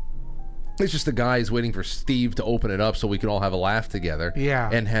around. It's just the guys waiting for Steve to open it up so we can all have a laugh together. Yeah.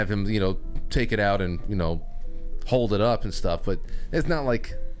 And have him, take it out and hold it up and stuff. But it's not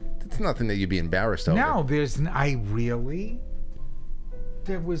like. It's nothing that you'd be embarrassed over. No, there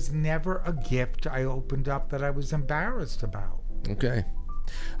was never a gift I opened up that I was embarrassed about. Okay.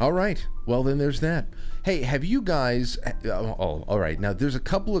 All right. Well, then there's that. Hey, have you guys... all right. Now, there's a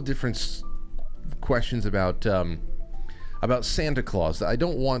couple of different questions about Santa Claus that I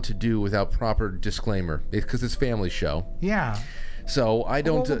don't want to do without proper disclaimer because it's family show. Yeah. So I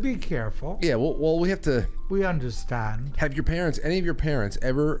don't... Well, be careful. Yeah, well, we have to... We understand. Have any of your parents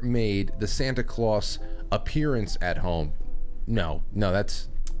ever made the Santa Claus appearance at home? No, that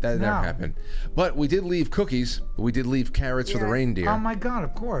never happened. But we did leave cookies. We did leave carrots for the reindeer. Oh my God,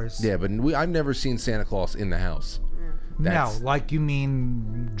 of course. Yeah, but I've never seen Santa Claus in the house. No, like you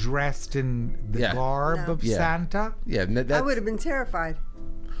mean dressed in the garb of Santa? Yeah, I would have been terrified.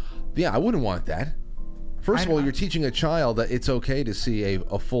 Yeah, I wouldn't want that. First of all, you're teaching a child that it's okay to see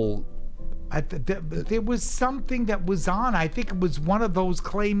a full... there was something that was on. I think it was one of those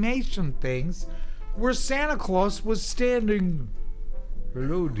claymation things where Santa Claus was standing...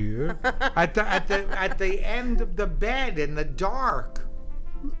 Hello, dear. at the end of the bed in the dark.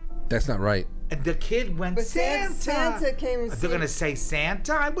 That's not right. And the kid went, but Santa. Santa came and They're going to say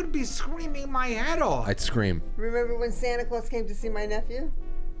Santa? I would be screaming my head off. I'd scream. Remember when Santa Claus came to see my nephew?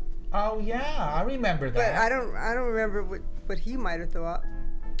 Oh yeah, I remember that. But I don't remember what he might have thought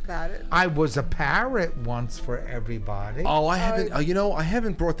about it. I was a parrot once for everybody. Oh, I haven't. I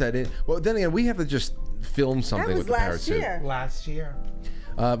haven't brought that in. Well, then again, we have to just film something with the parrot suit. Last year.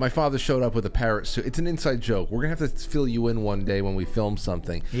 My father showed up with a parrot suit. It's an inside joke. We're gonna have to fill you in one day when we film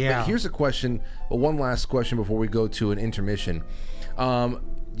something. Yeah. But here's a question. One last question before we go to an intermission.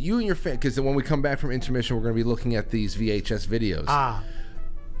 You and your family, because when we come back from intermission, we're gonna be looking at these VHS videos.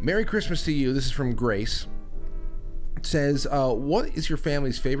 Merry Christmas to you. This is from Grace. It says, what is your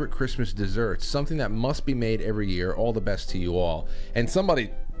family's favorite Christmas dessert? Something that must be made every year. All the best to you all. And somebody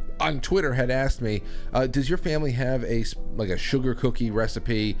on Twitter had asked me, does your family have a sugar cookie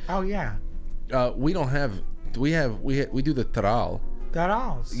recipe? Oh yeah. We don't have. We do the taral.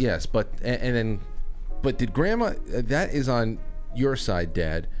 Tarals. Yes, but did Grandma? That is on your side,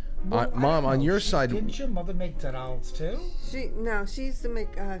 Dad. Well, Mom, on your side. Didn't your mother make tarals too? She used to make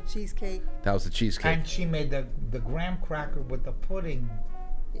cheesecake. That was the cheesecake. And she made the graham cracker with the pudding.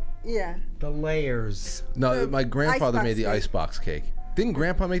 Yeah. The layers. No, my grandfather made the cake. icebox cake. Didn't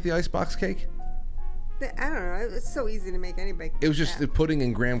Grandpa make the icebox cake? I don't know. It's so easy to make anybody. It was just the pudding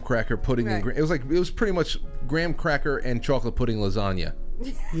and graham cracker, pudding and Right. it was pretty much graham cracker and chocolate pudding lasagna.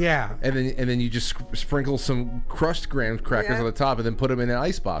 Yeah. And then you just sprinkle some crushed graham crackers Yeah. on the top and then put them in an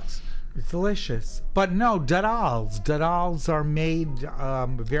ice box. It's delicious. But no, dadals. Dadals are made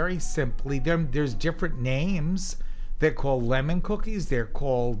very simply. There's different names. They're called lemon cookies. They're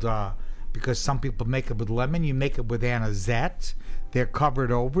called, because some people make it with lemon, you make it with anisette. They're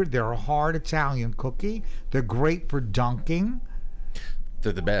covered over. They're a hard Italian cookie. They're great for dunking.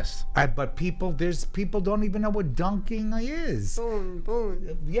 They're the best. But people don't even know what dunking is. Boom,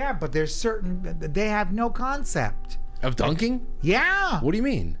 boom. Yeah, but there's certain, they have no concept. Of dunking? Yeah. What do you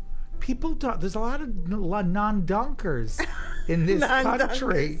mean? People don't, there's a lot of non-dunkers in this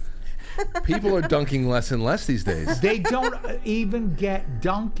country. People are dunking less and less these days. They don't even get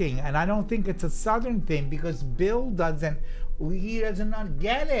dunking, and I don't think it's a Southern thing because Bill doesn't not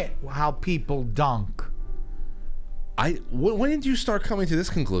get it how people dunk. When did you start coming to this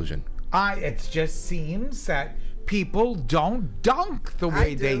conclusion? It just seems that people don't dunk the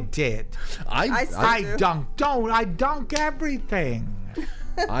way they do. did. I I dunk everything.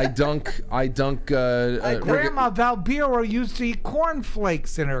 I dunk. Grandma Valbira used to eat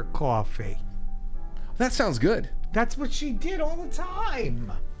cornflakes in her coffee. That sounds good. That's what she did all the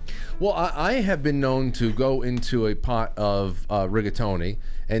time. Well, I have been known to go into a pot of rigatoni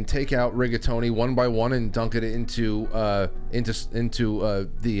and take out rigatoni one by one and dunk it into the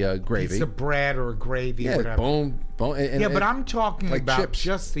gravy. Piece of bread or gravy or Yeah, whatever. boom. Yeah, but I'm talking like about chips.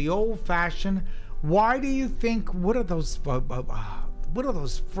 just the old-fashioned. Why do you think? What are those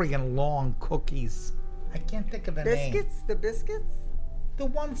friggin' long cookies? I can't think of the name. Biscuits? The biscuits? The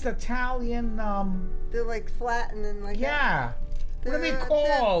ones Italian. They're like flat and then like Yeah. What are they They're-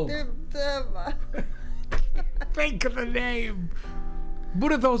 called? they're Think of the name.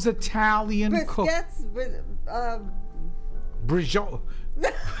 What are those Italian cookies? biscuits with Brigitte.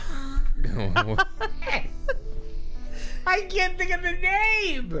 I can't think of the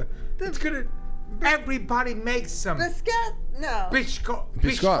name. It's gonna. Everybody makes them. biscuit? No. Biscotti.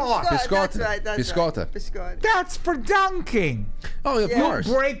 Biscotti. That's right. That's Biscotta. right. Biscotti. That's for dunking. Oh, of Yeah. course.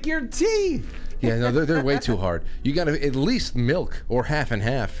 Break your teeth. Yeah, no, they're way too hard. You got to at least milk or half and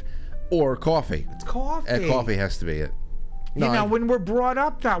half, or coffee. It's coffee. Coffee has to be it. You know, when we're brought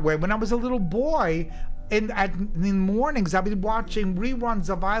up that way. When I was a little boy, in the mornings, I'd be watching reruns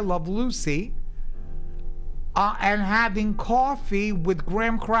of I Love Lucy and having coffee with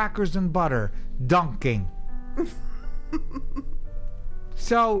graham crackers and butter, dunking.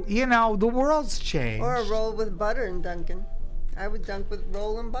 So, you know, the world's changed. Or a roll with butter and Dunkin'. I would dunk with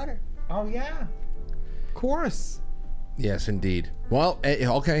roll and butter. Oh, yeah. Of course. Yes, indeed. Well,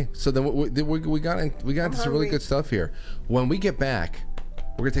 okay. So then we got into some really hungry. good stuff here. When we get back,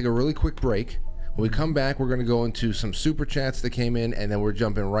 we're gonna take a really quick break. When we come back, we're gonna go into some super chats that came in, and then we're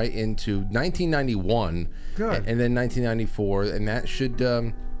jumping right into 1991, Good. and then 1994, and that should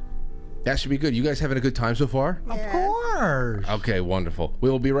be good. You guys having a good time so far? Of Yeah. course. Okay, wonderful. We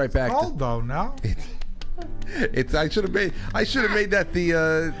will be right back. Cold, though, no? I should have made that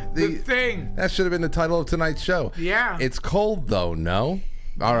the thing. That should have been the title of tonight's show. Yeah. It's cold though, no?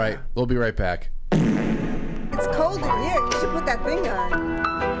 All right, we'll be right back. It's cold in here. You should put that thing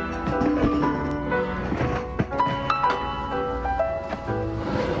on.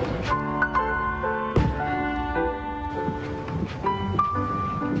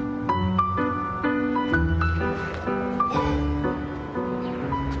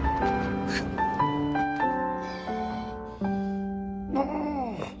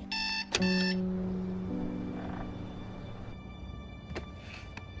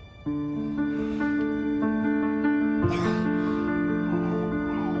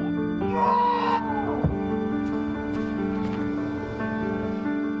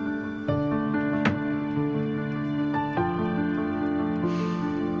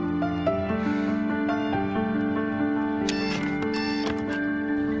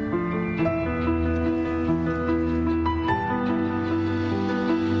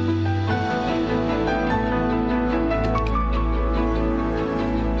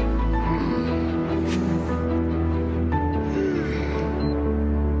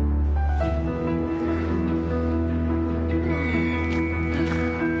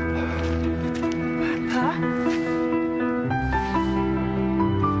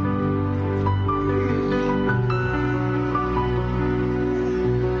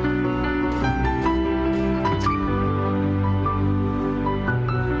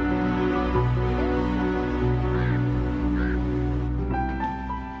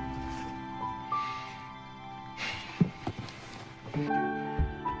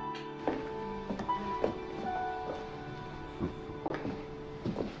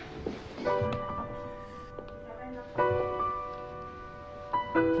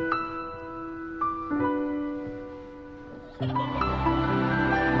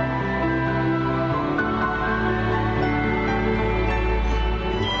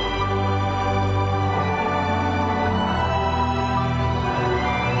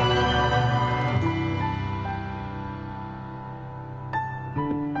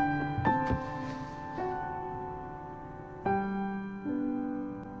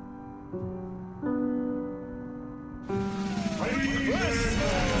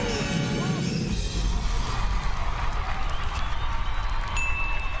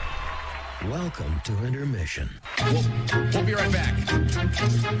 Welcome to intermission. We'll be right back.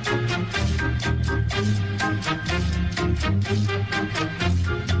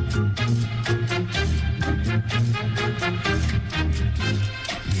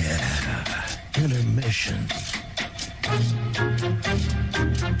 Yeah, intermission.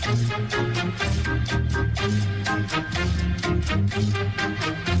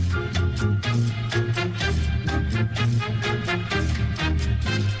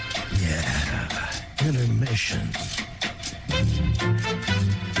 Yeah, intermission.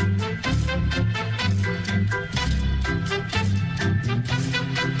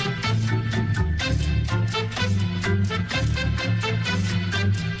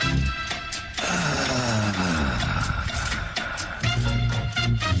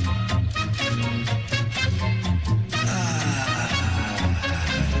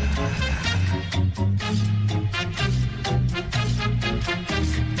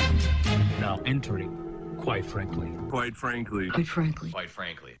 Now entering, quite frankly. Quite frankly. Quite frankly. Quite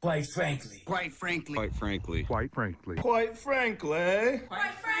frankly. Quite frankly. Quite frankly. Quite frankly. Quite frankly. Quite frankly.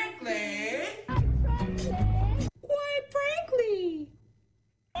 Quite frankly. Quite frankly.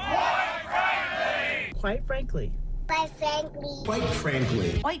 Quite frankly. Quite frankly. Quite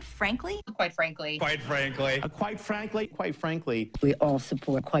frankly. Quite frankly. Quite frankly. Quite frankly. Quite frankly. Quite frankly. We all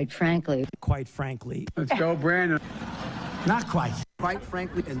support, quite frankly. Quite frankly. Let's go, Brandon. Not quite. Quite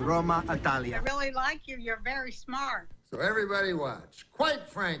frankly, in Roma, Italia. I really like you. You're very smart. So everybody watch. Quite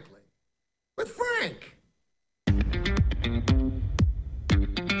frankly. With Frank.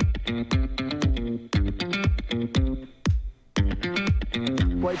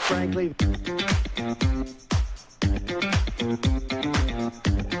 Quite frankly.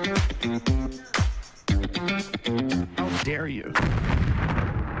 How dare you?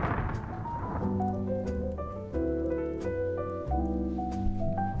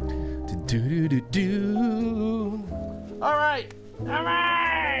 Do-do-do-do. All right. All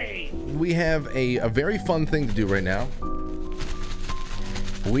right. We have a very fun thing to do right now.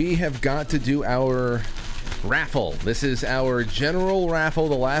 We have got to do our raffle. This is our general raffle,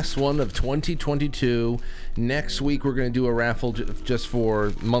 the last one of 2022. Next week, we're going to do a raffle just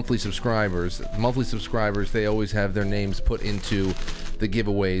for monthly subscribers. Monthly subscribers, they always have their names put into the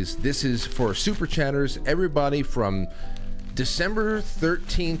giveaways. This is for super chatters, everybody from December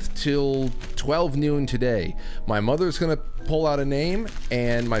 13th till 12 noon today. My mother's going to pull out a name,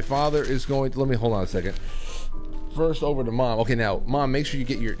 and my father is going to... Let me hold on a second. First over to Mom. Okay, now, Mom, make sure you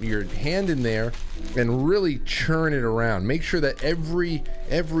get your hand in there and really churn it around. Make sure that every...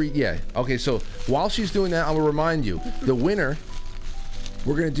 Yeah. Okay, so while she's doing that, I'm going to remind you, the winner...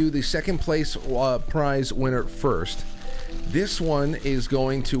 We're going to do the second place prize winner first. This one is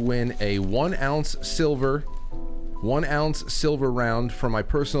going to win a 1 ounce silver round from my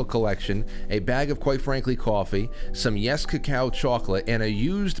personal collection, a bag of Quite Frankly coffee, some Yes Cacao chocolate, and a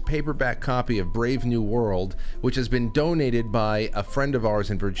used paperback copy of Brave New World, which has been donated by a friend of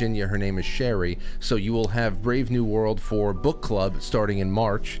ours in Virginia. Her name is Sherry. So you will have Brave New World for book club starting in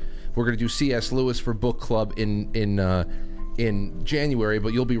March. We're going to do C.S. Lewis for book club in January,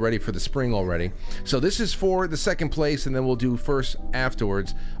 but you'll be ready for the spring already. So this is for the second place, and then we'll do first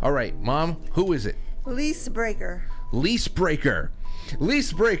afterwards. All right, Mom, who is it? Lease breaker. Lease Breaker.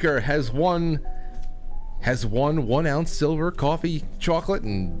 Lease Breaker has won 1 ounce silver coffee, chocolate,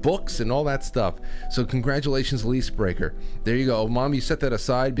 and books and all that stuff. So congratulations, Lease Breaker. There you go. Mom, you set that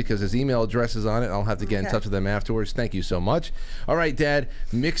aside because his email address is on it. I'll have to get in touch with them afterwards. Thank you so much. All right, Dad,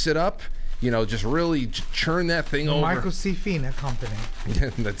 mix it up. You know, just really churn that thing over. Michael C. Fina Company.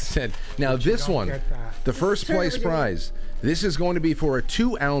 That's it. Now this one, the first place prize. This is going to be for a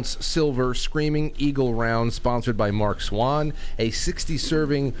 2 ounce silver Screaming Eagle round sponsored by Mark Swan, a 60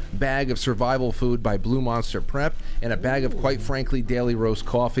 serving bag of survival food by Blue Monster Prep, and a bag of Quite Frankly Daily Roast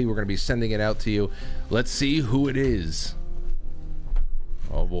coffee. We're going to be sending it out to you. Let's see who it is.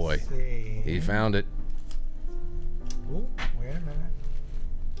 Oh boy. He found it. Ooh, wait a minute.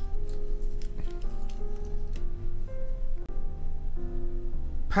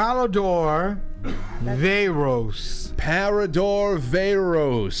 Parador Veyros. Parador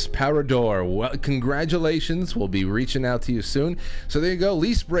Veyros. Parador. Well, congratulations. We'll be reaching out to you soon. So there you go.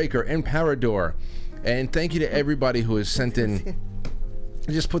 Lease Breaker and Parador. And thank you to everybody who has sent in.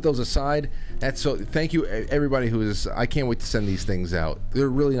 Just put those aside. That's so. Thank you everybody who is. I can't wait to send these things out. They're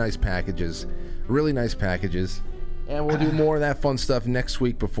really nice packages. Really nice packages. And we'll do more of that fun stuff next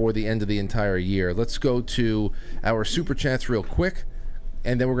week before the end of the entire year. Let's go to our Super Chats real quick.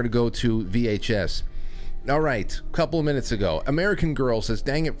 And then we're going to go to VHS. All right, a couple of minutes ago, American Girl says,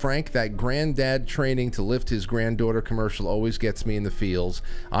 dang it, Frank, that granddad training to lift his granddaughter commercial always gets me in the feels.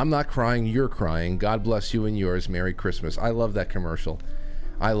 I'm not crying, you're crying. God bless you and yours. Merry Christmas. I love that commercial.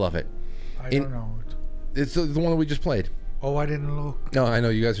 I love it. I don't know it. It's the one that we just played. Oh, I didn't look. No, I know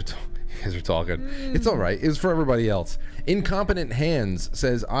you guys are talking. It's all right. It's for everybody else. Incompetent Hands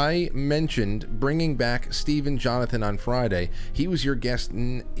says, I mentioned bringing back Stephen Jonathan on Friday. He was your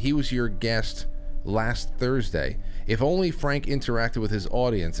guest. Last Thursday. If only Frank interacted with his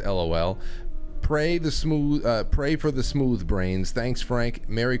audience. LOL. Pray for the smooth brains. Thanks, Frank.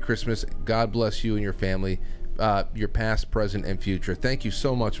 Merry Christmas. God bless you and your family. Your past, present, and future. Thank you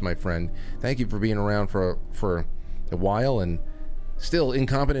so much, my friend. Thank you for being around for a while. And still,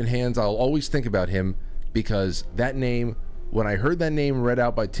 Incompetent Hands, I'll always think about him because that name, when I heard that name read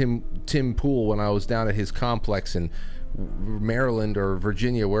out by Tim Pool when I was down at his complex in Maryland or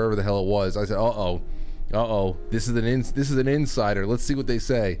Virginia, wherever the hell it was, I said, uh-oh, this is an insider. Let's see what they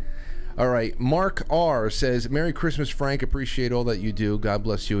say. All right, Mark R says, Merry Christmas, Frank. Appreciate all that you do. God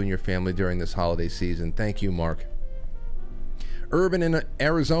bless you and your family during this holiday season. Thank you, Mark. Urban in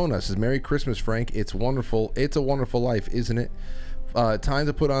Arizona says, Merry Christmas, Frank. It's wonderful. It's a wonderful life, isn't it? Time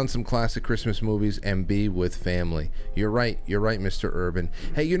to put on some classic Christmas movies and be with family. You're right, Mr. Urban.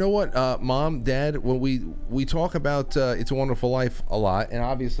 Hey, you know what, Mom, Dad, when we talk about It's a Wonderful Life a lot, and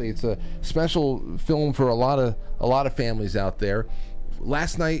obviously it's a special film for a lot of families out there.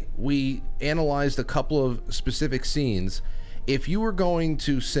 Last night we analyzed a couple of specific scenes. If you were going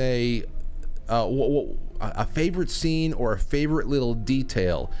to say a favorite scene or a favorite little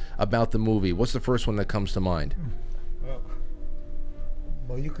detail about the movie, what's the first one that comes to mind?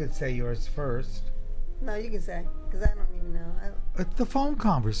 Well, you could say yours first. No, you can say, because I don't even know. It's the phone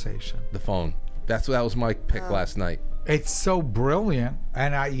conversation. The phone. That was my pick last night. It's so brilliant,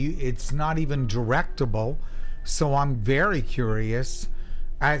 and it's not even directable, so I'm very curious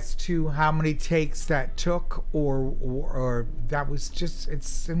as to how many takes that took, or that was just,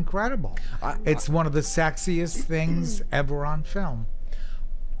 it's incredible. It's one of the sexiest things ever on film.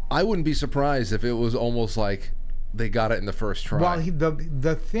 I wouldn't be surprised if it was almost like they got it in the first try. Well,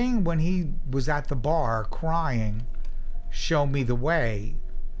 the thing when he was at the bar crying, "Show me the way,"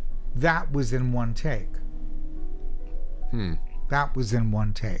 that was in one take. That was in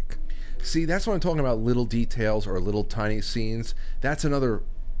one take. See, that's what I'm talking about. Little details or little tiny scenes. That's another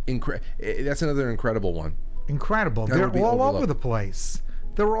incredible one. Incredible. They're all over the place.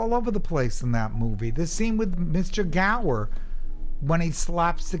 They're all over the place in that movie. The scene with Mr. Gower, when he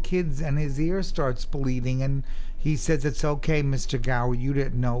slaps the kids and his ear starts bleeding, and he says, "It's okay, Mr. Gower, you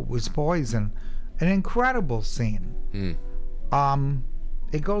didn't know it was poison." An incredible scene.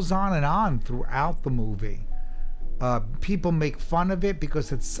 It goes on and on throughout the movie. People make fun of it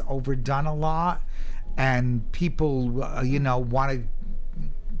because it's overdone a lot, and people, want to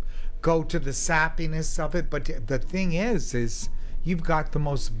go to the sappiness of it. But the thing is you've got the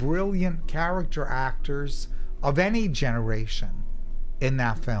most brilliant character actors of any generation in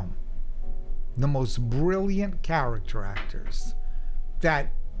that film. The most brilliant character actors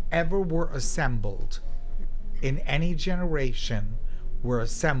that ever were assembled in any generation were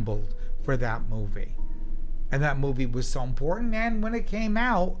assembled for that movie. And that movie was so important. And when it came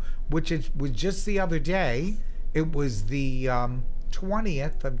out, which it was just the other day, it was the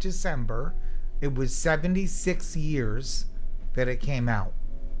 20th of December. It was 76 years that it came out.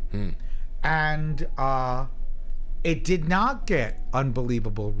 And it did not get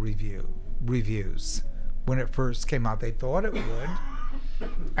unbelievable reviews when it first came out. They thought it would.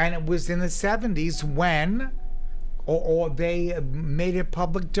 And it was in the 70s when or they made it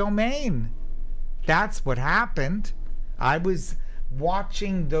public domain. That's what happened. I was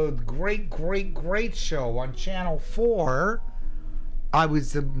watching the great show on Channel 4. I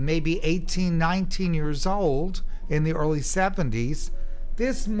was maybe 18, 19 years old in the early 70s.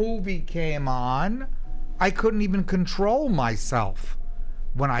 This movie came on. I couldn't even control myself.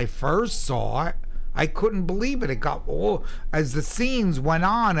 When I first saw it, I couldn't believe it. It got, as the scenes went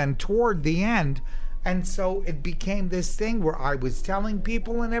on and toward the end. And so it became this thing where I was telling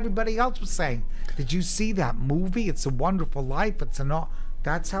people and everybody else was saying, "Did you see that movie? It's a Wonderful Life."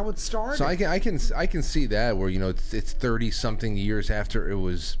 That's how it started. So I can see that where it's 30 something years after it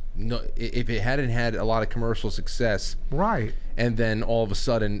was if it hadn't had a lot of commercial success, right? And then all of a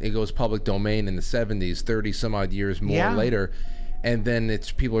sudden it goes public domain in the 70s, 30 some odd years more later, and then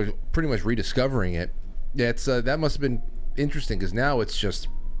people are pretty much rediscovering it. That's that must have been interesting because now it's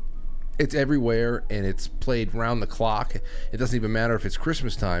everywhere and it's played round the clock. It doesn't even matter if it's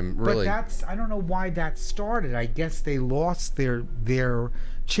Christmas time, really. But I don't know why that started. I guess they lost their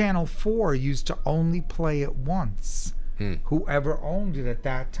Channel 4 used to only play it once. Whoever owned it at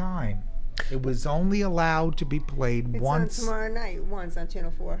that time. It was only allowed to be played once. On tomorrow night, once on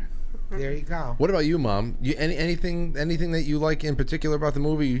Channel 4. There you go. What about you, Mom? Anything that you like in particular about the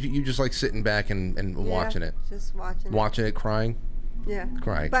movie? You just like sitting back and watching it? Just watching it. Watching it, crying? Yeah.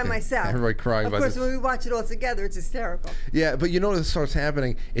 Crying. By myself. Everybody crying. Of course, when we watch it all together, it's hysterical. Yeah, but you know what starts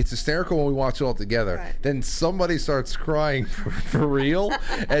happening? It's hysterical when we watch it all together. Right. Then somebody starts crying for real,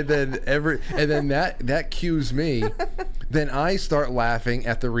 and then that cues me. Then I start laughing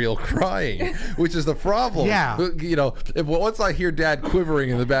at the real crying, which is the problem. Yeah. Once I hear Dad quivering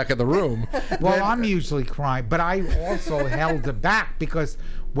in the back of the room. Well, I'm usually crying, but I also held it back because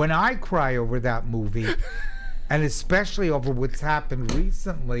when I cry over that movie, and especially over what's happened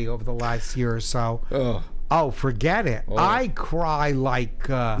recently over the last year or so, forget it. I cry like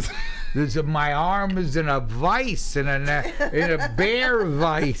my arm is in a vice, in a bear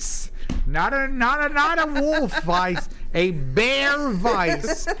vice, not a wolf vice, a bear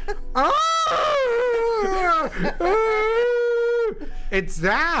vice. It's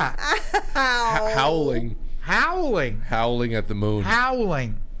that. Howling at the moon.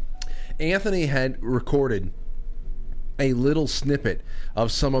 Howling. Anthony had recorded a little snippet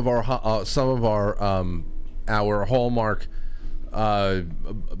of some of our Hallmark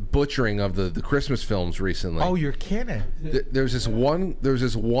butchering of the Christmas films recently. Oh, you're kidding! There's this one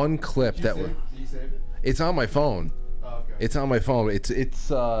clip that Did you save it? It's on my phone. Oh, okay. It's on my phone. It's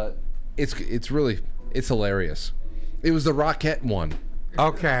hilarious. It was the Rockette one.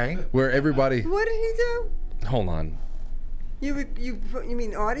 Okay. Where everybody. What did he do? Hold on. You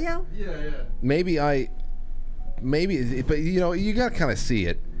mean audio? Yeah. Maybe, but you gotta kind of see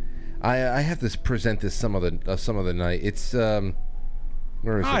it. I have to present this some of the night. It's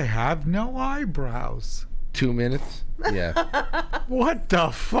where is I it? have no eyebrows. 2 minutes. Yeah. What the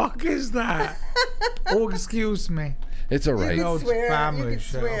fuck is that? Oh, excuse me. It's all right. No, it's a family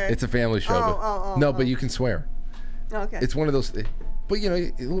show. Swear. It's a family show. But you can swear. Okay. It's one of those. But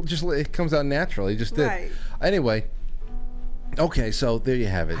it comes out naturally. It just did. Right. Anyway. Okay, so there you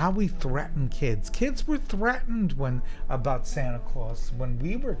have it. How we threaten kids. Kids were threatened about Santa Claus when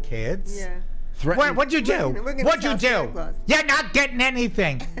we were kids. Yeah. What'd you do? What'd you do? You're not getting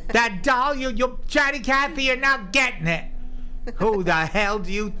anything. That doll, you Chatty Cathy, you're not getting it. Who the hell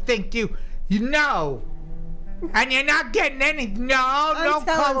do you think you know? And you're not getting anything. No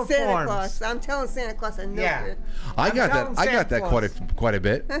color forms. I'm telling Santa Claus I know Yeah. it. I got that quite a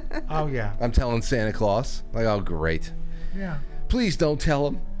bit. Oh yeah. I'm telling Santa Claus. Like, oh great. Yeah. Please don't tell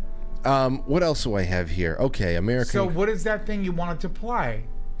him. What else do I have here? Okay, American. So what is that thing you wanted to play?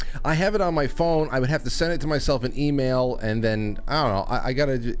 I have it on my phone. I would have to send it to myself an email, and then I don't know. I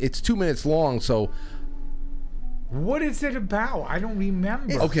gotta. It's 2 minutes long, so. What is it about? I don't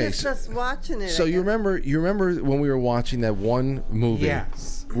remember. It's Okay, just us watching it. So you remember when we were watching that one movie?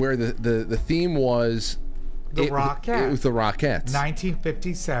 Yes. Where the theme was. The Rockettes. It was the Rockettes.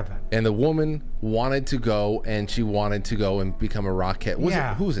 1957. And the woman wanted to go, and she wanted to go and become a Rockette.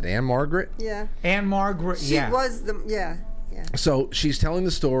 Who was it? Anne Margaret? Yeah. Anne Margaret. She was yeah. So she's telling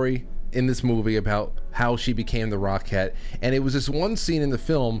the story in this movie about how she became the Rockette, and it was this one scene in the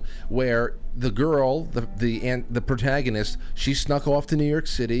film where the girl, the protagonist, she snuck off to New York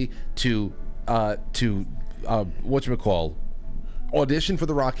City to whatchamacall, audition for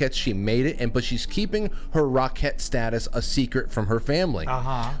the Rockettes. She made it, but she's keeping her Rockette status a secret from her family,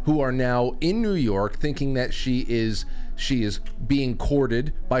 who are now in New York, thinking that she is being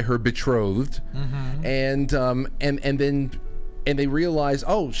courted by her betrothed, and they realize,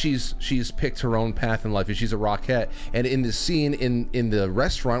 oh, she's picked her own path in life, and she's a Rockette. And in the scene in the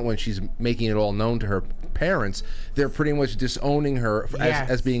restaurant when she's making it all known to her parents, they're pretty much disowning her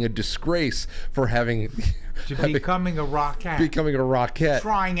as being a disgrace for having becoming a Rockette. Becoming a Rockette.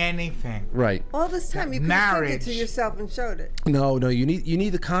 Trying anything. Right. All this time you could have sent it to yourself and showed it. No, you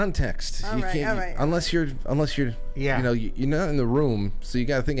need the context. All right. Unless you're you're not in the room, so you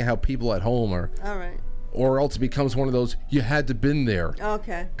got to think of how people at home are. All right. or else it becomes one of those you had to been there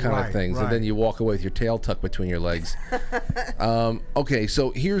Okay. kind of Right, things, and right. then you walk away with your tail tucked between your legs. Okay,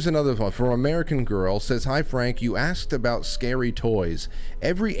 so here's another one from American Girl. Says, hi Frank, you asked about scary toys.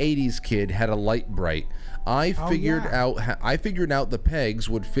 Every 80s kid had a light bright. I figured out the pegs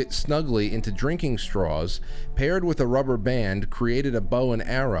would fit snugly into drinking straws. Paired with a rubber band, created a bow and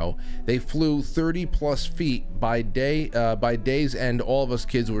arrow. They flew 30 plus feet by day's end. All of us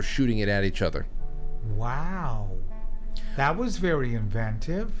kids were shooting it at each other. Wow. That was very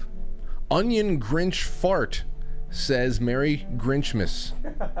inventive. Onion Grinch Fart says Merry Grinchmas.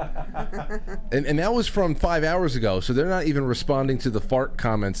 and that was from 5 hours ago, so they're not even responding to the fart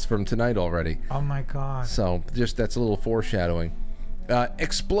comments from tonight already. Oh my God. So just that's a little foreshadowing.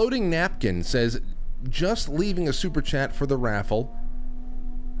 Exploding Napkin says, just leaving a super chat for the raffle.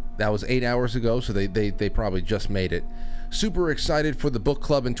 That was 8 hours ago, so they probably just made it. Super excited for the book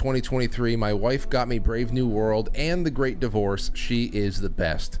club in 2023. My wife got me Brave New World and The Great Divorce. She is the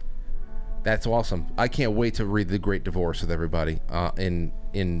best. That's awesome. I can't wait to read The Great Divorce with everybody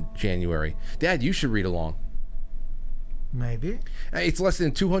in January. Dad, you should read along. Maybe. It's less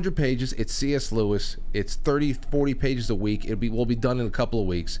than 200 pages. It's C.S. Lewis. It's 30, 40 pages a week. We'll be done in a couple of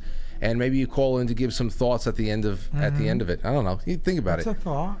weeks. And maybe you call in to give some thoughts at the end of it. I don't know. You think about That's it.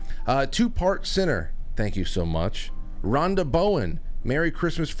 a thought. Two-part Sinner. Thank you so much. Rhonda Bowen. Merry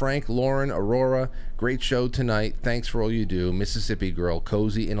Christmas, Frank, Lauren, Aurora. Great show tonight. Thanks for all you do. Mississippi girl,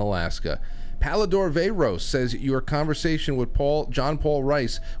 cozy in Alaska. Palador Veyros says your conversation with John Paul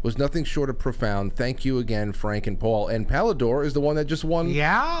Rice was nothing short of profound. Thank you again, Frank and Paul. And Palador is the one that just won.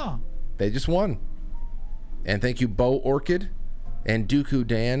 Yeah. They just won. And thank you, Bo Orchid, and Dooku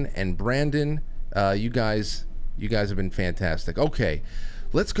Dan, and Brandon. You guys have been fantastic. Okay,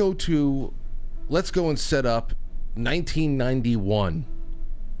 let's go and set up 1991.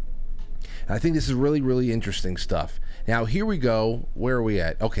 I think this is really, really interesting stuff. Now, here we go. Where are we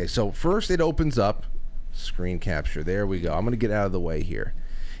at? Okay, so first it opens up. Screen capture. There we go. I'm going to get out of the way here.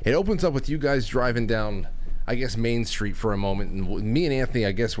 It opens up with you guys driving down, I guess, Main Street for a moment. And me and Anthony,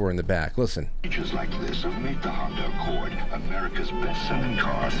 I guess, were in the back. Listen. Features like this have made the Honda Accord America's best-selling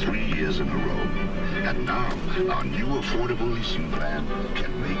car 3 years in a row. And now, our new affordable leasing plan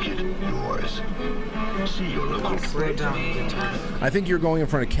can make it yours. See your local... Slow down. I think you're going in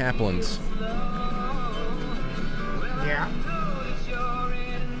front of Kaplan's. Yeah.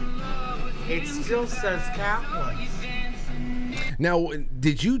 It still says Kaplan's. Now,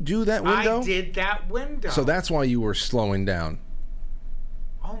 did you do that window? I did that window. So that's why you were slowing down.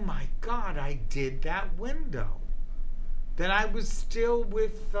 Oh my God, I did that window. Then I was still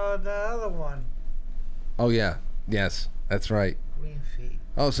with the other one. Oh yeah, yes, that's right. Green feet.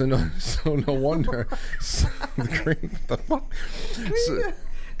 Oh, so no wonder. The green, the fuck? So,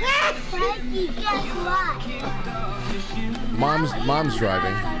 Frankie, guess what? mom's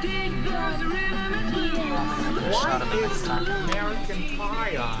driving. What is American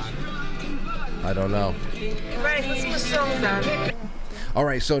Pie on? I don't know. Right, let's put songs on. All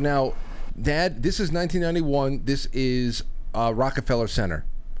right, so now, Dad, this is 1991. This is Rockefeller Center.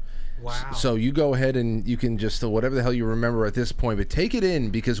 Wow. So you go ahead and you can just whatever the hell you remember at this point, but take it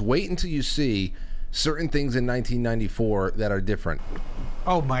in because wait until you see certain things in 1994 that are different.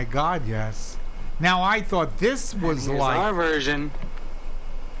 Oh my God, yes. Now I thought this was like our version.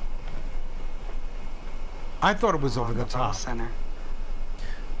 I thought it was over the top. Center.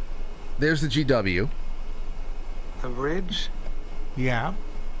 There's the GW. The bridge Yeah.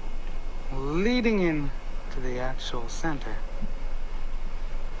 leading in to the actual center.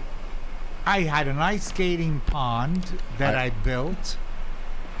 I had an ice skating pond that I built.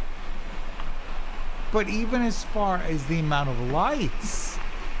 But even as far as the amount of lights.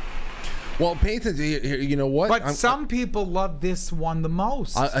 Well, pay attention. You know what? But some people love this one the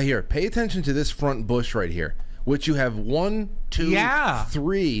most. Here, pay attention to this front bush right here, which you have 1, 2,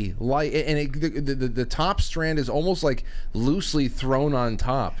 3 light, and the top strand is almost like loosely thrown on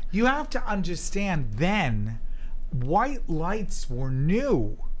top. You have to understand then, white lights were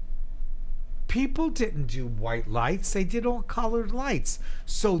new. People didn't do white lights, they did all colored lights.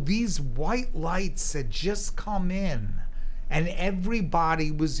 So these white lights had just come in and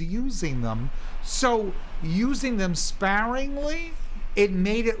everybody was using them. So using them sparingly, it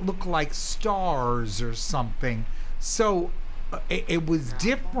made it look like stars or something. So it was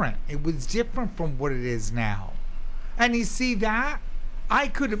different. It was different from what it is now. And you see that? I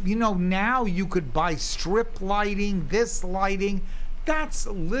could have, now you could buy strip lighting, this lighting. That's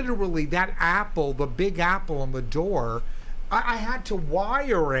literally that apple, the big apple on the door. I had to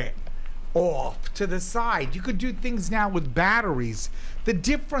wire it off to the side. You could do things now with batteries. The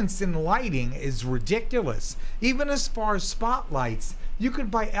difference in lighting is ridiculous. Even as far as spotlights, you could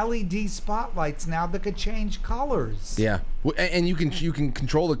buy LED spotlights now that could change colors. Yeah, and you can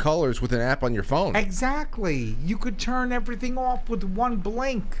control the colors with an app on your phone. Exactly. You could turn everything off with one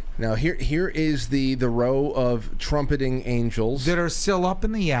blink. Now here is the row of trumpeting angels that are still up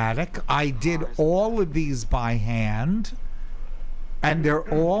in the attic. I did all of these by hand, and they're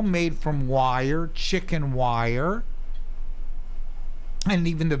all made from wire, chicken wire, and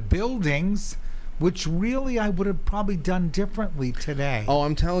even the buildings, which really I would have probably done differently today. Oh,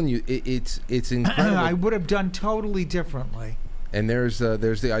 I'm telling you, it's incredible. I would have done totally differently. And there's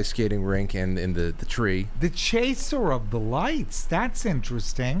the ice skating rink and the tree. The chaser of the lights. That's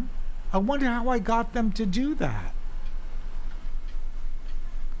interesting. I wonder how I got them to do that.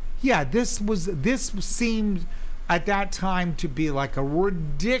 Yeah, this seemed at that time to be like a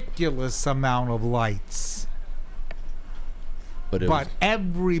ridiculous amount of lights. But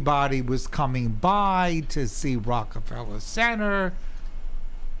everybody was coming by to see Rockefeller Center.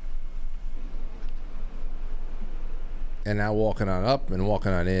 And now walking on up and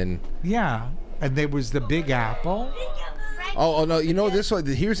walking on in. Yeah, and there was the Big Apple. Oh no! You know this one.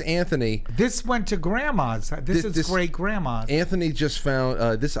 Here's Anthony. This went to Grandma's. This is great Grandma's. Anthony just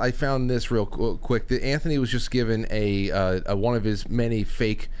found this. I found this real quick. Anthony was just given a one of his many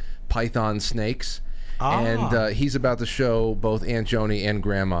fake python snakes. And he's about to show both Aunt Joni and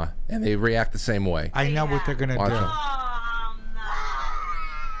Grandma, and they react the same way. I know what they're gonna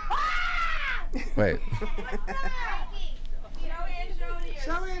do. Wait.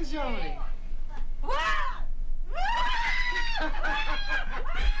 Show Aunt Joni.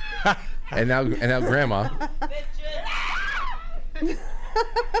 and now Grandma.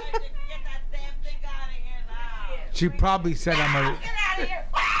 She probably said, "I'm a."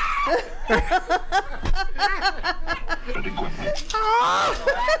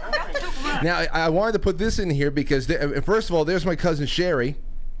 Now I wanted to put this in here because first of all, there's my cousin Sherry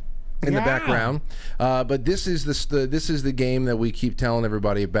in the background, but this is the game that we keep telling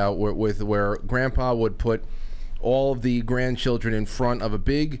everybody about, where Grandpa would put all of the grandchildren in front of a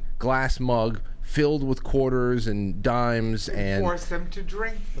big glass mug filled with quarters and dimes and force them to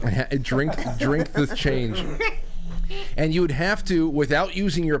drink them. drink the change. And you would have to, without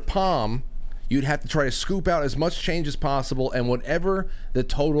using your palm, you'd have to try to scoop out as much change as possible, and whatever the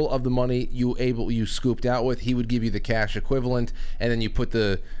total of the money you scooped out with, he would give you the cash equivalent, and then you put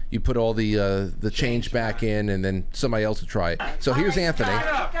all the change back in, and then somebody else would try it. So here's Anthony.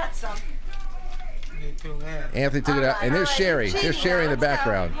 Anthony took it out, and there's Sherry. There's Sherry in the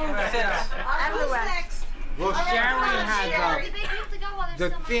background. Well, Sherry has the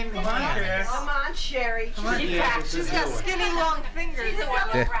thin hands. Come on, Sherry. She's got skinny, long fingers.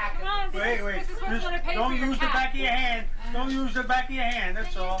 Wait. Don't use the back of your hand. Don't use the back of your hand.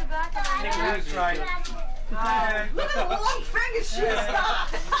 That's all. That's right. Look at the long fingers she's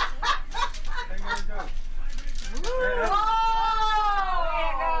got.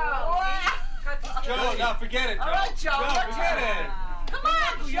 Joe, now forget it, Joe. All right, Joe. Forget it. Come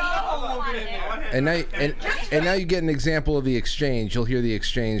on, Joe. And now you get an example of the exchange. You'll hear the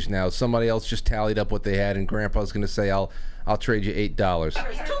exchange now. Somebody else just tallied up what they had, and Grandpa's going to say, "I'll trade you $8." 2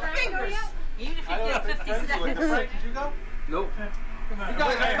 fingers. Even if you get 50 cents. Did you go? Nope.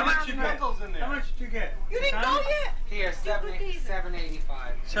 How much you get? How much did you get? You didn't go yet? Here, $7.85.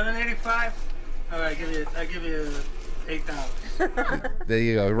 $7.85. All right, I give you $8. There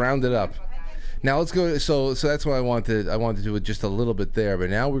you go. Round it up. Now let's go. So that's what I wanted to do it just a little bit there.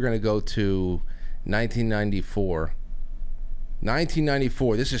 But now we're going to go to 1994.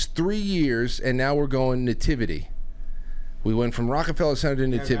 1994. This is 3 years, and now we're going Nativity. We went from Rockefeller Center to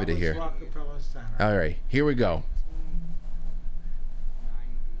Nativity here. Rockefeller Center. All right, here we go.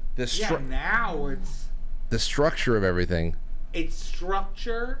 Now it's the structure of everything. It's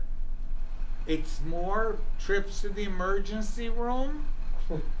structure. It's more trips to the emergency room.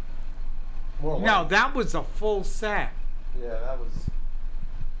 No, that was a full set. Yeah,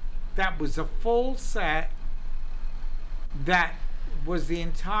 That was a full set. That was the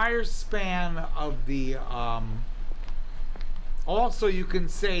entire span of the. Also, you can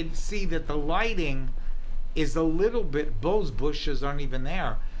see that the lighting is a little bit. Those bushes aren't even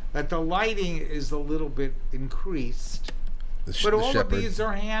there. That the lighting is a little bit increased. But all of these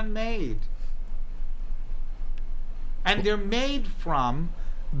are handmade. And they're made from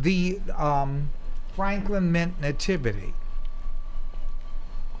the Franklin Mint Nativity.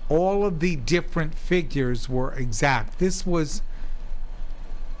 All of the different figures were exact. This was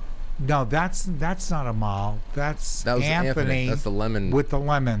no, that's not Amal. That was Anthony. That's the lemon with the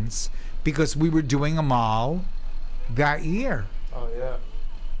lemons. because we were doing them all that year. Oh yeah.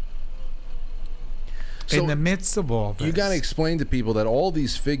 In the midst of all this. You got to explain to people that all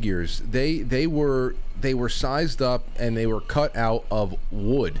these figures, they were sized up and they were cut out of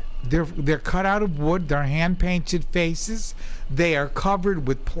wood. They're cut out of wood. They're hand-painted faces. They are covered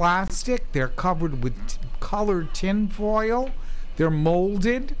with plastic. They're covered with colored tin foil. They're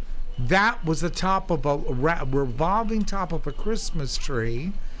molded. That was the top of a revolving top of a Christmas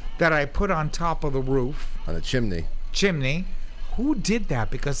tree that I put on top of the roof. On the chimney. Who did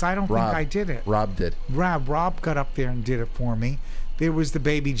that? Because I don't think I did it. Rob did. Rob got up there and did it for me. There was the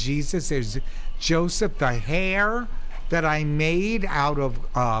baby Jesus. There's Joseph, the hair that I made out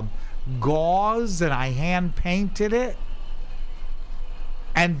of gauze, and I hand painted it.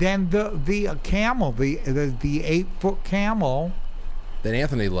 And then the camel, the 8-foot camel that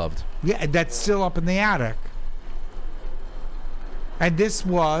Anthony loved. Yeah, that's still up in the attic. And this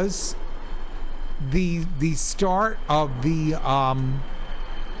was the start of the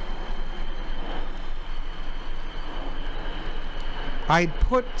I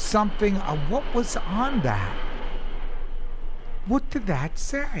put something. What was on that? What did that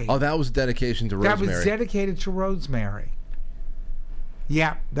say? Oh, that was dedication to Rosemary. That was dedicated to Rosemary.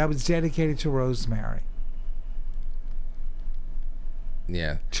 Yeah, that was dedicated to Rosemary.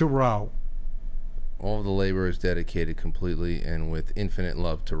 Yeah. To Ro. All of the labor is dedicated completely and with infinite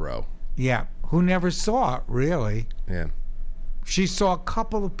love to Ro. Yeah, who never saw it, really. Yeah. She saw a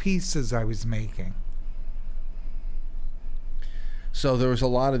couple of pieces I was making. So there was a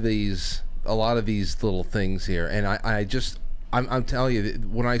lot of these little things here, and I'm telling you,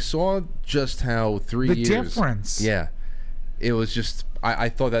 when I saw just how 3 years, the difference. Yeah, it was just I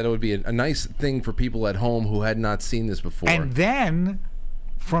thought that it would be a nice thing for people at home who had not seen this before. And then,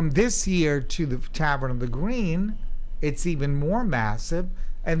 from this year to the Tavern of the Green, it's even more massive.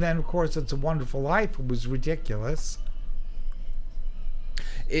 And then, of course, It's a Wonderful Life. It was ridiculous.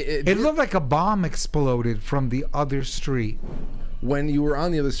 It looked like a bomb exploded from the other street. When you were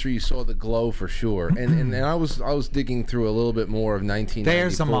on the other street, you saw the glow for sure. And I was digging through a little bit more of 1994.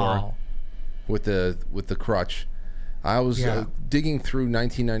 There's them all. With the crutch. I was digging through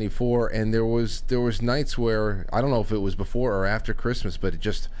 1994, and there was nights where I don't know if it was before or after Christmas, but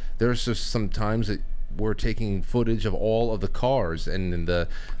there was just some times that we're taking footage of all of the cars and the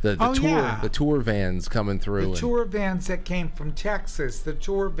tour vans coming through. The tour vans that came from Texas, the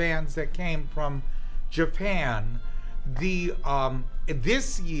tour vans that came from Japan.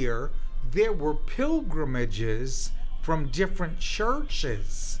 This year there were pilgrimages from different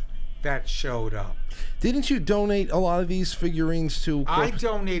churches that showed up. Didn't you donate a lot of these figurines to? I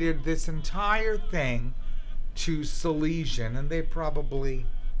donated this entire thing to Salesian, and they probably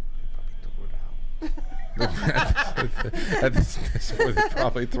threw it out. That's where they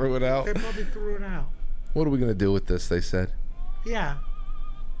probably threw it out. They probably threw it out. What are we gonna do with this? They said. Yeah.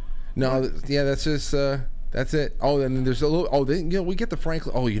 No. Yeah. That's just. That's it. Oh, and then there's a little. Oh, we get the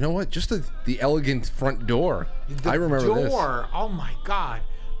Franklin. Oh, you know what? Just the elegant front door. I remember this. Oh my God!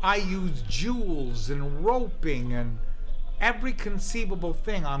 I used jewels and roping and every conceivable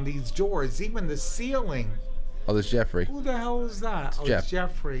thing on these doors, even the ceiling. Oh, there's Jeffrey. Who the hell is that? It's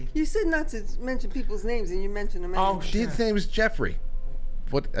Jeffrey. You said not to mention people's names, and you mentioned them. Oh, his name is Jeffrey.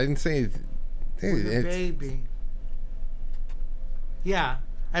 What? I didn't say. With a baby. Yeah.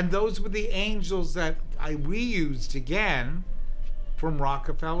 And those were the angels that I reused again from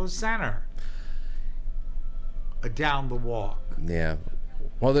Rockefeller Center. Down the walk. Yeah.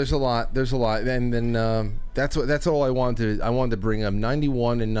 Well, there's a lot. And then that's all I wanted. I wanted to bring up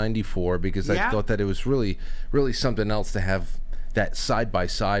 91 and 94 because I thought that it was really, really something else to have that side by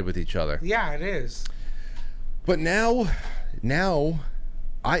side with each other. Yeah, it is. But now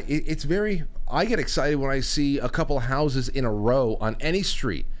it's very. I get excited when I see a couple of houses in a row on any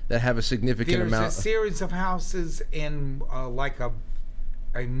street that have a significant amount. There's a series of houses in like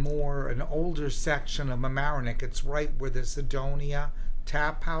an older section of Mamaroneck. It's right where the Sidonia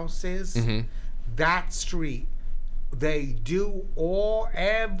Tap House is. Mm-hmm. That street, they do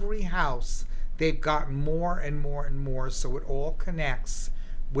every house. They've gotten more and more and more, so it all connects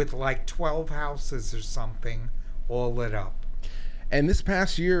with like 12 houses or something, all lit up. And this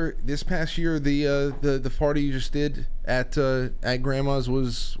past year, the party you just did at Grandma's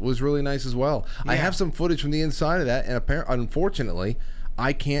was really nice as well. Yeah. I have some footage from the inside of that, and unfortunately,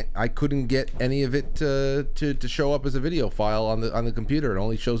 I couldn't get any of it to show up as a video file on the computer. It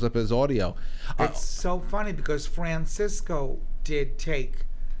only shows up as audio. It's so funny because Francisco did take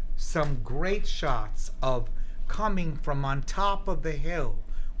some great shots of coming from on top of the hill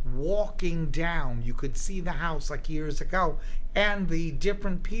walking down, you could see the house like years ago, and the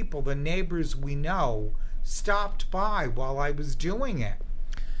different people, the neighbors we know, stopped by while I was doing it.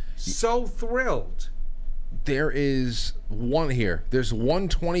 So thrilled. There is one here. There's one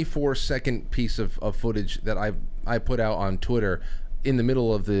 24-second piece of footage that I put out on Twitter in the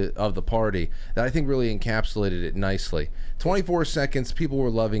middle of the party that I think really encapsulated it nicely. 24 seconds, people were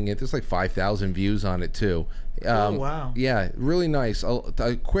loving it. There's like 5,000 views on it too. Oh wow! Yeah, really nice.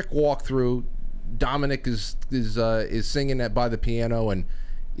 A quick walkthrough. Dominic is singing that by the piano, and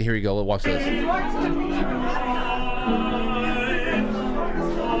here you go. Watch this.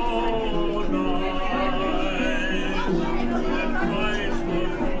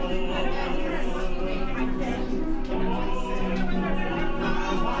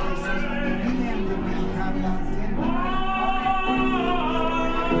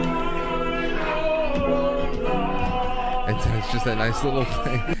 It's just that nice little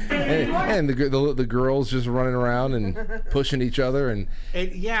thing, and the girls just running around and pushing each other, and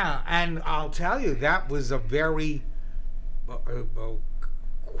yeah. And I'll tell you, that was a very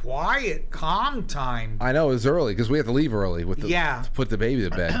quiet, calm time. I know it was early because we had to leave early with to put the baby to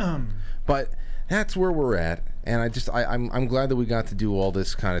bed. But that's where we're at, and I'm glad that we got to do all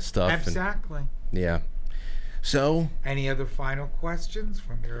this kind of stuff. Exactly. And, yeah. So. Any other final questions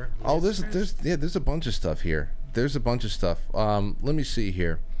from your listeners? There's a bunch of stuff here. There's a bunch of stuff. Let me see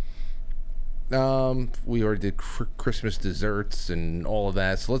here. We already did Christmas desserts and all of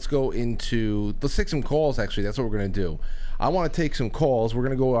that. So let's take some calls, actually. That's what we're going to do. I want to take some calls. We're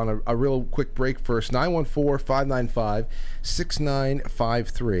going to go on a real quick break first.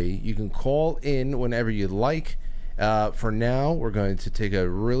 914-595-6953. You can call in whenever you'd like. For now, we're going to take a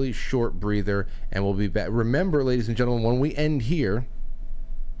really short breather, and we'll be back. Remember, ladies and gentlemen, when we end here,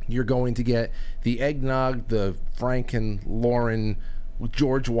 you're going to get the eggnog, the Frank and Lauren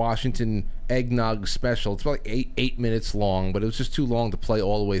George Washington eggnog special. It's about like 8 minutes long, but it was just too long to play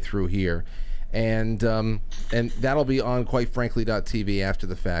all the way through here. And that'll be on quitefrankly.tv after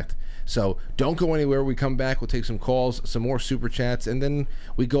the fact. So don't go anywhere. We come back, we'll take some calls, some more super chats, and then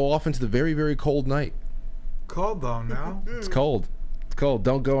we go off into the very, very cold night. Cold though now. It's cold. It's cold.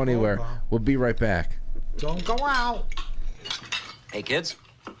 Don't go anywhere. We'll be right back. Don't go out. Hey, kids.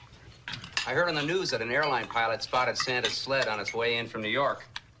 I heard on the news that an airline pilot spotted Santa's sled on its way in from New York.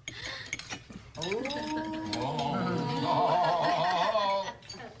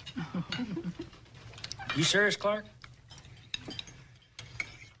 You serious, Clark?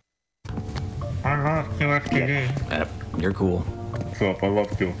 I love QFTV. Yep, you're cool. What's up? I love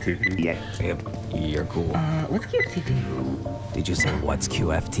QFTV. Yep, you're cool. What's QFTV? Did you say what's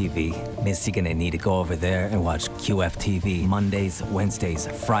QFTV? Miss, you're gonna need to go over there and watch QFTV Mondays, Wednesdays,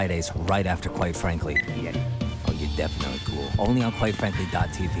 Fridays, right after Quite Frankly. Oh, you're definitely cool. Only on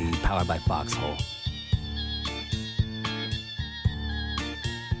quitefrankly.tv, powered by Foxhole.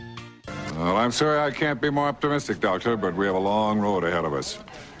 Well, I'm sorry I can't be more optimistic, Doctor, but we have a long road ahead of us.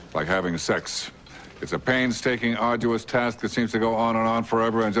 Like having sex. It's a painstaking, arduous task that seems to go on and on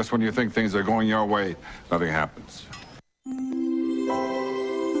forever, and just when you think things are going your way, nothing happens.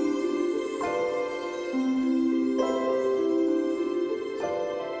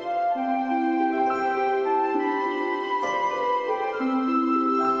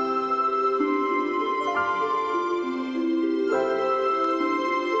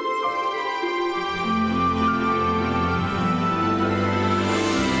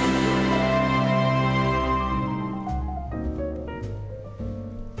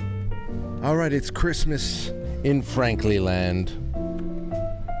 All right, it's Christmas in Frankly Land.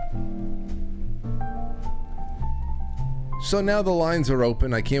 So now the lines are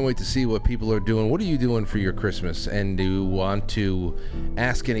open. I can't wait to see what people are doing. What are you doing for your Christmas? And do you want to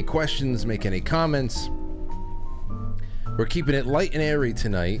ask any questions, make any comments? We're keeping it light and airy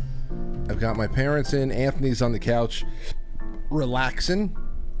tonight. I've got my parents in. Anthony's on the couch relaxing.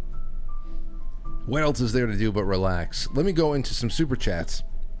 What else is there to do but relax? Let me go into some super chats.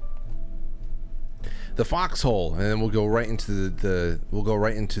 The Foxhole, and then we'll go right into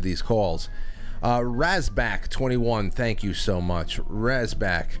these calls. Razback 21, thank you so much.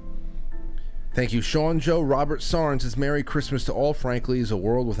 Razback, thank you. Sean Joe Robert Sarnes says Merry Christmas to all Franklies. A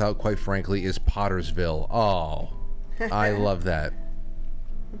world without Quite Frankly is Pottersville. Oh, I love that.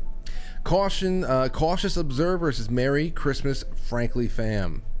 Cautious Observer says Merry Christmas, Frankly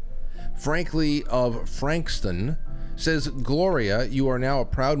fam. Frankly of Frankston says, Gloria, you are now a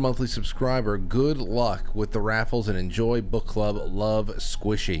proud monthly subscriber. Good luck with the raffles and enjoy book club. Love,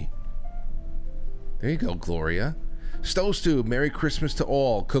 Squishy. There you go, Gloria. Stow Stew, Merry Christmas to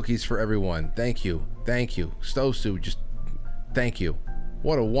all. Cookies for everyone. Thank you. Thank you. Stow Stew, just thank you.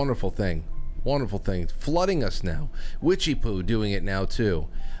 What a wonderful thing. Wonderful thing. Flooding us now. Witchy Poo doing it now, too.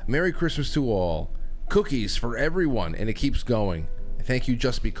 Merry Christmas to all. Cookies for everyone, and it keeps going. Thank you,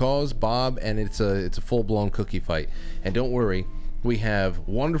 Just Because, Bob, and it's a full-blown cookie fight. And don't worry, we have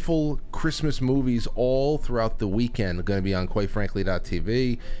wonderful Christmas movies all throughout the weekend. Going to be on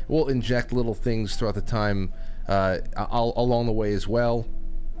QuiteFrankly.tv. We'll inject little things throughout the time along the way as well.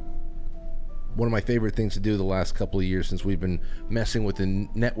 One of my favorite things to do the last couple of years since we've been messing with the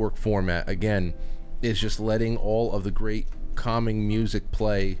network format again is just letting all of the great calming music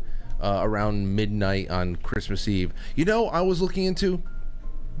play around midnight on Christmas Eve. You know, I was looking into...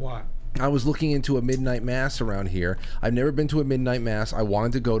 What? I was looking into a midnight mass around here. I've never been to a midnight mass. I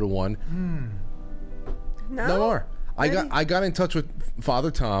wanted to go to one. No more. Really? I got in touch with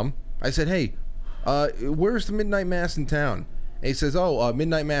Father Tom. I said, hey, where's the midnight mass in town? And he says,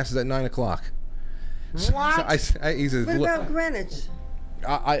 midnight mass is at 9 o'clock. What? He says, What about Greenwich?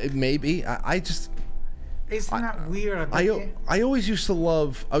 maybe. I just... Isn't that weird? I always used to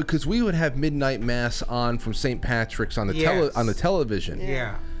love... Because we would have midnight mass on from St. Patrick's on the on the television.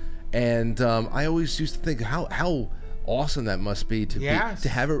 Yeah. And I always used to think how awesome that must be to be to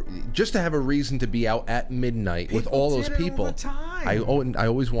have a reason to be out at midnight with all those people. All the time. I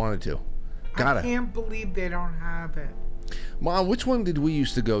always wanted to. I can't believe they don't have it. Mom, which one did we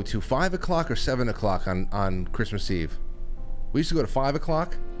used to go to? 5 o'clock or 7 o'clock on Christmas Eve? We used to go to 5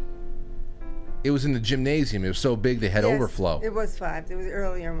 o'clock. It was in the gymnasium. It was so big they had overflow. It was 5. It was the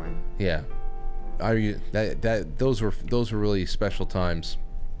earlier one. Yeah, those were really special times.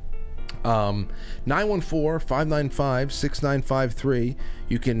 914-595-6953.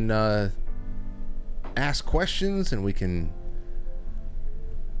 You can ask questions and we can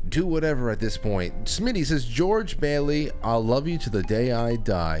do whatever at this point. Smitty says, George Bailey, I'll love you to the day I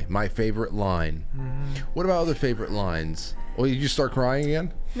die. My favorite line. What about other favorite lines? Well, you just start crying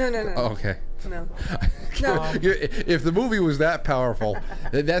again? No. Oh, okay. No. If the movie was that powerful,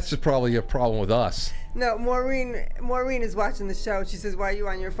 then that's just probably a problem with us. No, Maureen is watching the show. She says, "Why are you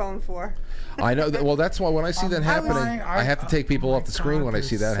on your phone for?" I know that. Well, that's why when I see that happening, I have to take people off the screen when I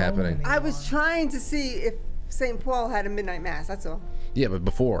see that happening. I was trying to see if St. Paul had a midnight mass. That's all. Yeah, but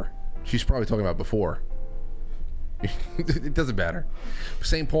before. She's probably talking about before. It doesn't matter.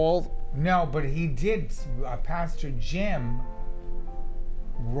 St. Paul. No, but he did. Pastor Jim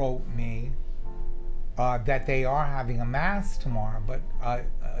wrote me that they are having a mass tomorrow, but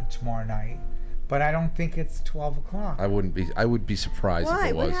tomorrow night. But I don't think it's 12 o'clock. I would be surprised if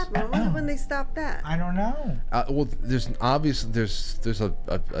it was. What happened? I wonder when they stopped that. I don't know. Well, there's a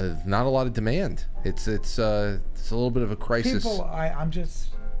not a lot of demand. It's a little bit of a crisis. People,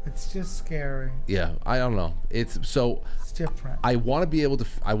 it's just scary. Yeah, I don't know. It's different. I want to be able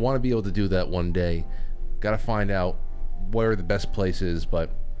to do that one day. Got to find out where the best place is, but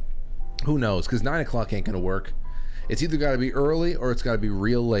who knows? Because 9 o'clock ain't gonna work. It's either got to be early or it's got to be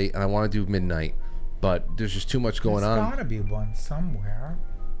real late, and I want to do midnight. But there's just too much going on. There's got to be one somewhere.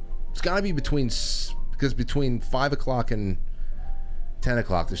 It's got to be between 5 o'clock and 10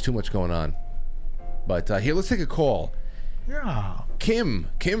 o'clock. There's too much going on. But here, let's take a call. Yeah. Kim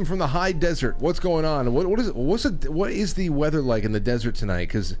from the high desert. What's going on? What is the weather like in the desert tonight?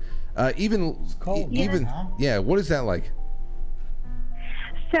 Because it's cold. What is that like?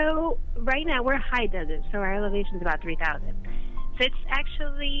 So right now we're high desert, so our elevation is about 3,000. So it's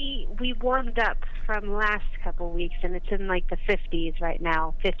actually, we warmed up from last couple weeks, and it's in like the 50s right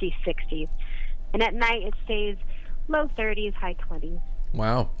now, 50s, 60s. And at night it stays low 30s, high 20s.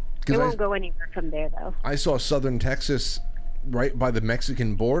 Wow. It won't go anywhere from there, though. I saw southern Texas, right by the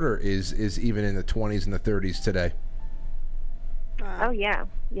Mexican border, is even in the 20s and the 30s today. Oh, yeah.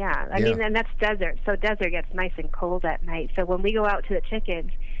 I mean, and that's desert. So desert gets nice and cold at night. So when we go out to the chickens,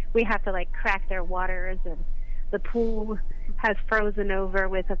 we have to, like, crack their waters, and the pool has frozen over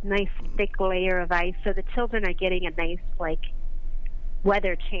with a nice thick layer of ice. So the children are getting a nice, like,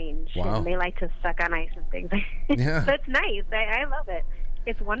 weather change. Wow. And they like to suck on ice and things. Yeah. So it's nice. I love it.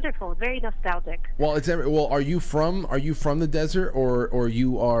 It's wonderful. Very nostalgic. Well, are you from the desert, or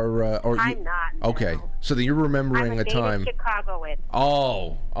you are? I'm not. No. Okay, so that you're remembering I'm a time. native Chicagoan.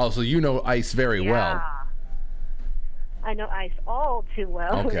 Oh, so you know ice very well. I know ice all too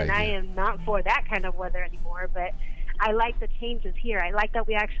well, Okay, and I am not for that kind of weather anymore. But I like the changes here. I like that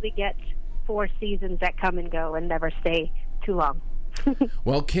we actually get 4 seasons that come and go and never stay too long.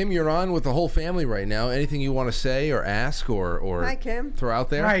 Well, Kim, you're on with the whole family right now. Anything you want to say or ask or Hi, Kim. throw out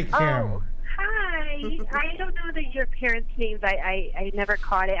there? Hi, Kim. Oh, hi. I don't know your parents' names. I never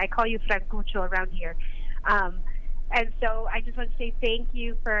caught it. I call you Francucho around here. And so I just want to say thank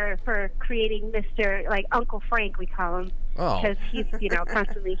you for creating Mr. like Uncle Frank, we call him, because he's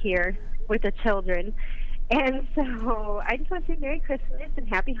constantly here with the children. And so I just want to say Merry Christmas and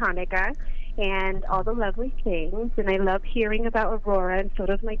Happy Hanukkah and all the lovely things. And I love hearing about Aurora, and so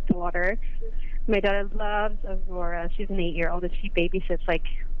does my daughter. My daughter loves Aurora. She's an 8-year-old, and she babysits like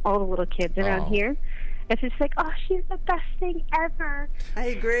all the little kids around here. And so she's like, oh, she's the best thing ever. I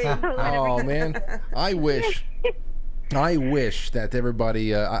agree. Oh man, I wish that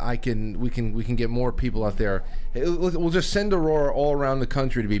everybody, we can get more people out there. We'll just send Aurora all around the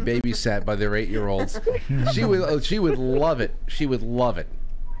country to be babysat by their 8-year-olds. She would love it. She would love it.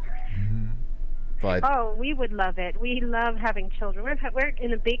 But oh, we would love it. We love having children. We're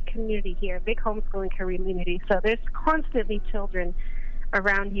in a big community here, a big homeschooling community. So there's constantly children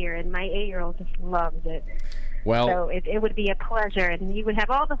around here, and my 8-year-old just loves it. Well, so it would be a pleasure, and you would have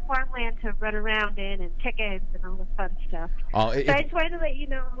all the farmland to run around in, and chickens, and all the fun stuff. So I just wanted to let you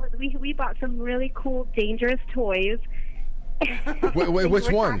know we bought some really cool, dangerous toys. Which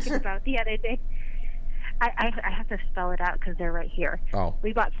ones? Talking about the other day. I have to spell it out because they're right here. Oh.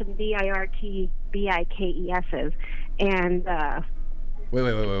 We bought some DIRT BIKESs, and wait.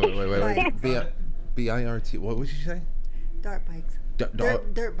 BIRT. What would you say? Dart bikes.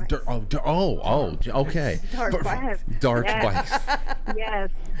 Dirt bikes. Okay. Dart bikes. Dart bikes. Yes.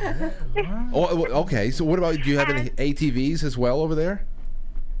 Okay. So what about, do you have any ATVs as well over there?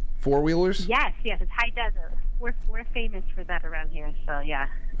 4-wheelers? Yes. It's high desert. We're famous for that around here. So yeah.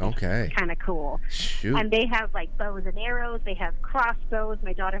 Okay. It's kind of cool. Shoot. And they have like bows and arrows. They have crossbows.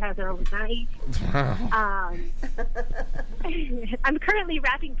 My daughter has her own knife. I'm currently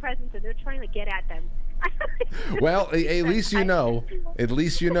wrapping presents, and they're trying to get at them. Well, at least you know. At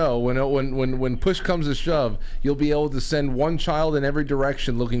least you know when push comes to shove, you'll be able to send one child in every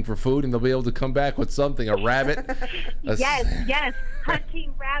direction looking for food, and they'll be able to come back with something, a rabbit. Yes,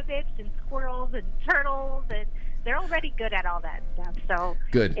 hunting rabbits and squirrels and turtles, and they're already good at all that stuff. So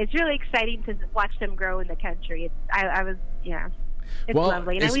good. It's really exciting to watch them grow in the country. It's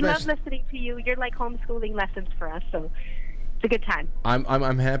lovely, and we love listening to you. You're like homeschooling lessons for us, so. It's a good time.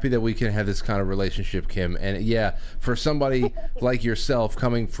 I'm happy that we can have this kind of relationship, Kim. And yeah, for somebody like yourself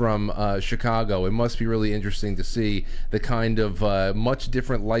coming from Chicago, it must be really interesting to see the kind of much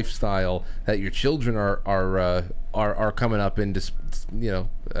different lifestyle that your children are coming up in.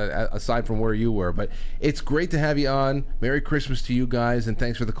 Aside from where you were, but it's great to have you on. Merry Christmas to you guys, and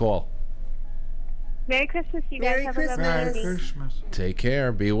thanks for the call. Merry Christmas, you guys. Have a lovely Merry evening. Christmas. Take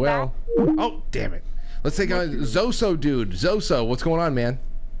care. Be well. Bye. Oh, damn it. Let's take on Zoso, dude. Zoso, what's going on, man?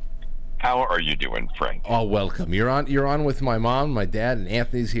 How are you doing, Frank? Oh, welcome. You're on with my mom, my dad, and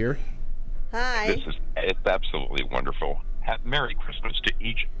Anthony's here. Hi. It's absolutely wonderful. Merry Christmas to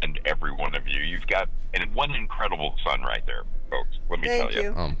each and every one of you. You've got one incredible son right there, folks. Let me tell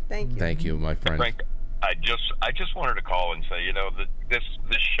you. Thank you. Thank you, my friend. Frank, I just wanted to call and say, that this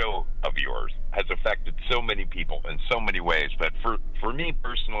show of yours has affected so many people in so many ways. But for me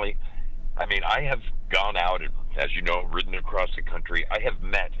personally, I mean, I have gone out and, as you know, ridden across the country. I have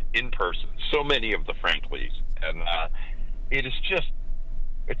met in person so many of the Frankleys, and it's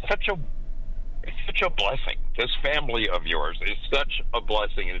such a blessing. This family of yours is such a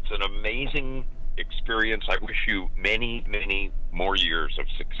blessing, and it's an amazing experience. I wish you many, many more years of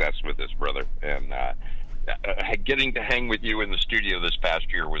success with this, brother. And getting to hang with you in the studio this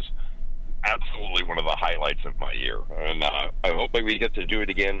past year was absolutely one of the highlights of my year, and I hope that we get to do it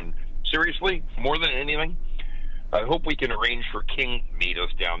again. Seriously, more than anything, I hope we can arrange for King to meet us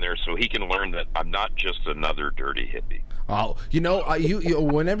down there so he can learn that I'm not just another dirty hippie. Oh,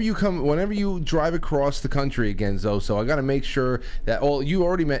 whenever you drive across the country again, Zoso, I got to make sure that. Well, you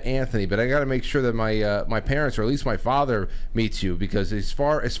already met Anthony, but I got to make sure that my parents, or at least my father, meets you, because as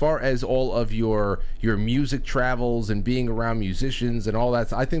far as all of your music travels and being around musicians and all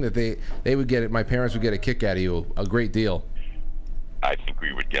that, I think that they would get it. My parents would get a kick out of you a great deal. I think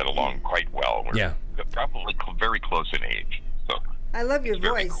we would get along quite well. We're probably very close in age. So I love your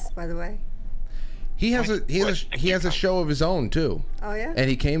voice, by the way. He has a show of his own too. Oh yeah. And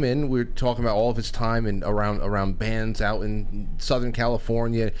he came in. We were talking about all of his time and around bands out in Southern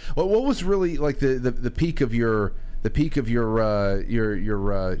California. What was really like the peak of your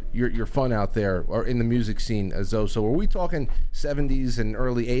fun out there, or in the music scene, So were we talking 70s and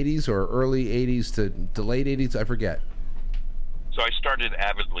early 80s, or early 80s to late 80s? I forget. So I started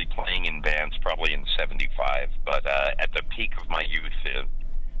avidly playing in bands probably in '75, but at the peak of my youth,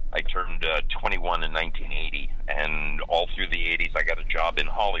 I turned 21 in 1980, and all through the '80s, I got a job in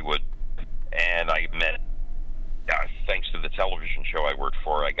Hollywood, and I met thanks to the television show I worked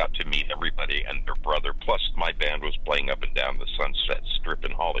for, I got to meet everybody and their brother. Plus, my band was playing up and down the Sunset Strip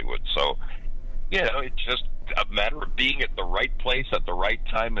in Hollywood. So, you know, it's just a matter of being at the right place at the right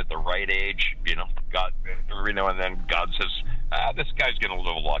time at the right age. You know, God, every now and then God says, this guy's going to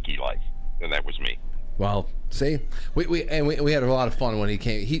live a lucky life. And that was me. Well, see, we had a lot of fun when he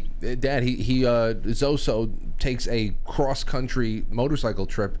came. Dad, Zoso takes a cross country motorcycle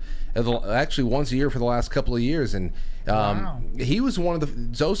trip, actually once a year for the last couple of years, and he was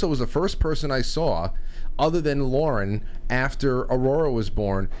Zoso was the first person I saw, other than Lauren, after Aurora was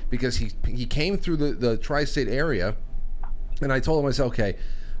born, because he came through the tri-state area, and I told him, I said, okay,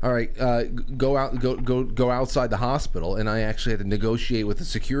 all right, go outside the hospital, and I actually had to negotiate with the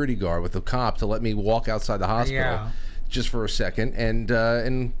security guard, with the cop, to let me walk outside the hospital just for a second, and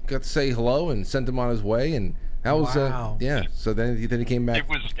got to say hello and sent him on his way, and that was yeah. So then he came back. It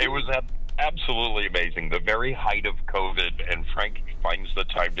was absolutely amazing. The very height of COVID, and Frank finds the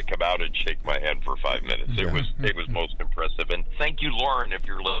time to come out and shake my hand for 5 minutes. It was most impressive, and thank you, Lauren, if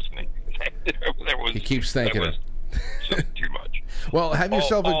you're listening. He keeps thanking her. Too much. Well, have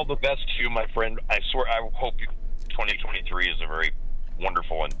yourself all the best to you, my friend. I swear, I hope 2023 is a very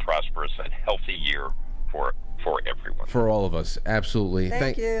wonderful and prosperous and healthy year for everyone. For all of us, absolutely.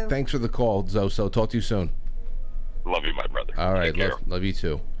 Thank you. Thanks for the call, Zoso. Talk to you soon. Love you, my brother. All right, love you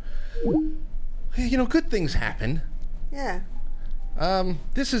too. You know, good things happen. Yeah.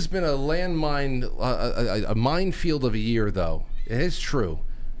 This has been a landmine, a minefield of a year, though. It is true.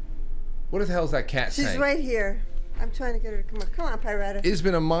 What the hell is that cat saying? She's right here. I'm trying to get her to come on, Pirata. It's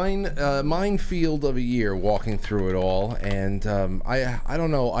been a minefield of a year walking through it all, and I don't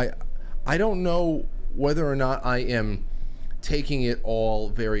know. I don't know whether or not I am taking it all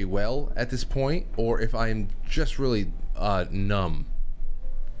very well at this point, or if I am just really numb.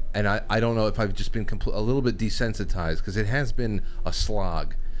 And I don't know if I've just been a little bit desensitized, because it has been a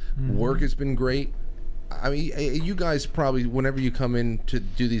slog. Mm-hmm. Work has been great. I mean, you guys probably, whenever you come in to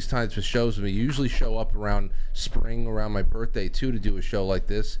do these types of shows with me, you usually show up around spring, around my birthday, too, to do a show like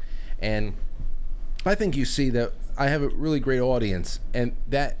this. And I think you see that I have a really great audience, and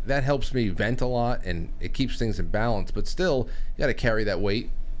that helps me vent a lot, and it keeps things in balance. But still, you got to carry that weight,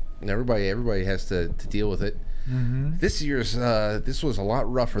 and everybody has to deal with it. Mm-hmm. This year's this was a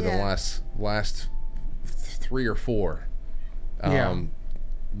lot rougher than last 3 or 4. A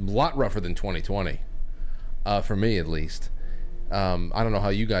lot rougher than 2020. For me, at least. I don't know how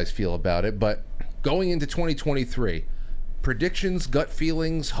you guys feel about it, but going into 2023, predictions, gut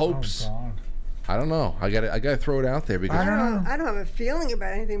feelings, hopes. Oh, God. I don't know. I gotta throw it out there, because I don't have a feeling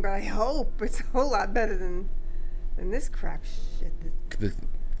about anything, but I hope it's a whole lot better than this crap shit.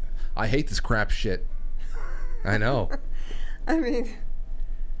 I hate this crap shit. I know. I mean,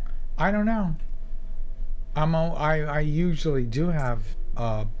 I don't know. I usually do have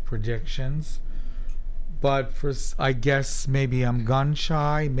predictions. But I guess maybe I'm gun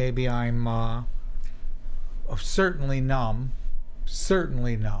shy. Maybe I'm certainly numb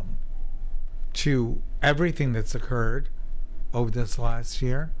to everything that's occurred over this last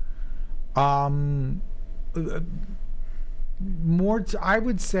year. I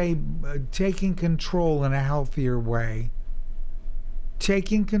would say taking control in a healthier way.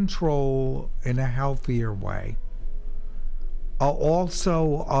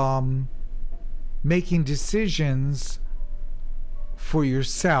 Also, making decisions for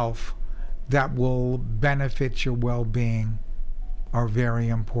yourself that will benefit your well-being are very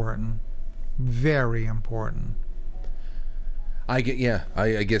important. Very important. I guess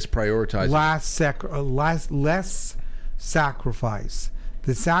prioritizing. Less sacrifice.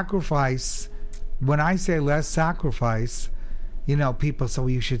 The sacrifice, when I say less sacrifice, you know, people say, well,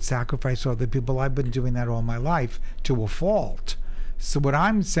 you should sacrifice other people. I've been doing that all my life to a fault. So what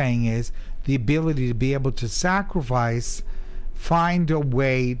I'm saying is the ability to be able to sacrifice, find a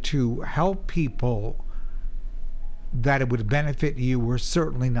way to help people that it would benefit you, or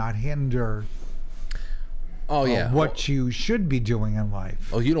certainly not hinder what you should be doing in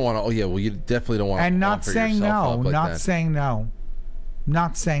life. Oh, you don't want to. Oh, yeah. Well, you definitely don't want to. And not offer saying yourself no. up like Not that. saying no.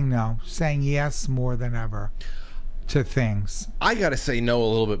 Not saying no. Saying yes more than ever to things. I gotta say no a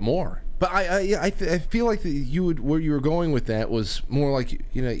little bit more. But I feel like where you were going with that was more like,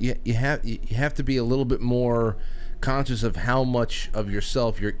 you know, you have to be a little bit more conscious of how much of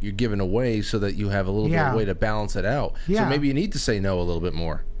yourself you're giving away, so that you have a little bit of way to balance it out. So maybe you need to say no a little bit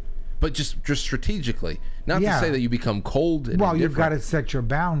more, but just strategically, not to say that you become cold and indifferent. You've got to set your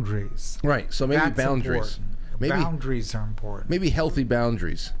boundaries. Right. So maybe That's boundaries. Important. Boundaries are important. Maybe healthy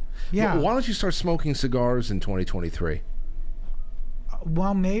boundaries. Yeah. Why don't you start smoking cigars in 2023?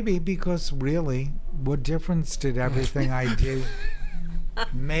 Well, maybe because really, what difference did everything I did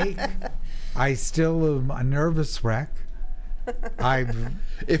make? I still am a nervous wreck.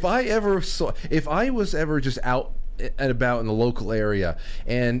 If I was ever just out and about in the local area,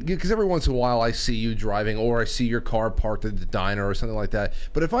 and because every once in a while I see you driving, or I see your car parked at the diner or something like that,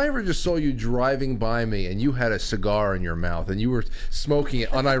 but if I ever just saw you driving by me and you had a cigar in your mouth and you were smoking it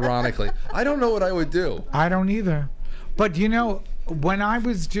unironically, I don't know what I would do. I don't either. But you know, when I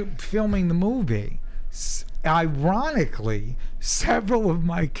was filming the movie, ironically, several of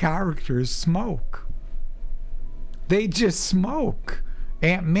my characters smoke. They just smoke.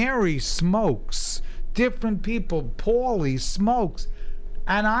 Aunt Mary smokes. Different people. Paulie smokes.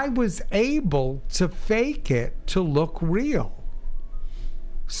 And I was able to fake it to look real.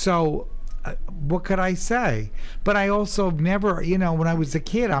 So, what could I say? But I also never, you know, when I was a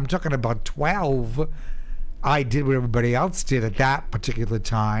kid, I'm talking about 12, I did what everybody else did at that particular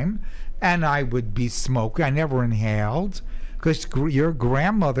time. And I would be smoking. I never inhaled. Because your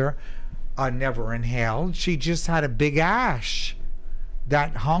grandmother never inhaled. She just had a big ash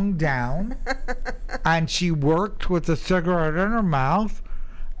that hung down, and she worked with a cigarette in her mouth,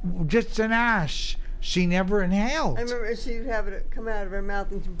 just an ash. She never inhaled. I remember she'd have it come out of her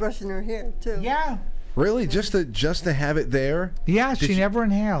mouth and brushing her hair too. Yeah. Really? Just to have it there? Yeah, she never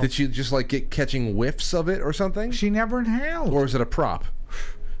inhaled. Did she just like get catching whiffs of it or something? She never inhaled. Or is it a prop?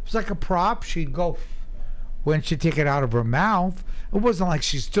 It was like a prop. She'd go when she'd take it out of her mouth. It wasn't like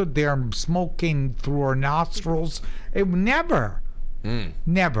she stood there smoking through her nostrils. It never.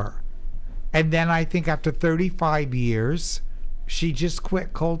 Never. And then I think after 35 years, she just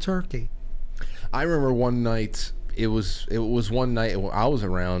quit cold turkey. I remember one night, it was one night I was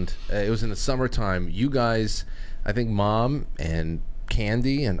around, it was in the summertime. You guys, I think Mom and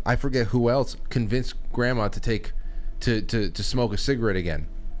Candy and I forget who else, convinced Grandma to smoke a cigarette again.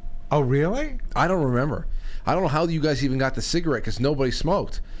 Oh, really? I don't remember. I don't know how you guys even got the cigarette because nobody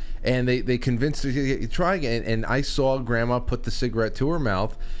smoked. And they convinced her to try again. And I saw Grandma put the cigarette to her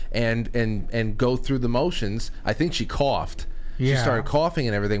mouth and go through the motions. I think she coughed. Yeah. She started coughing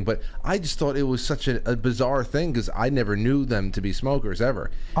and everything. But I just thought it was such a bizarre thing because I never knew them to be smokers ever.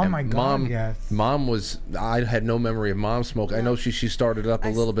 Oh, and my God, yes. Mom was, I had no memory of Mom smoking. I know she started up a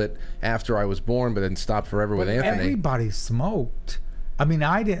little bit after I was born, but then stopped forever with Anthony. Everybody smoked. I mean,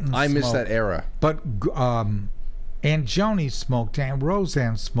 I didn't I smoke. missed that era. But Aunt Joni smoked, Aunt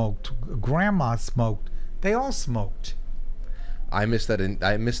Roseanne smoked, Grandma smoked. They all smoked. I missed that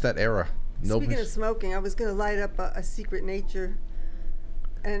era. Speaking of smoking, I was going to light up a Secret Nature,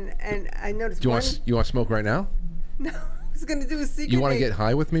 and I noticed. Do you want to smoke right now? No, I was going to do a Secret. You want to get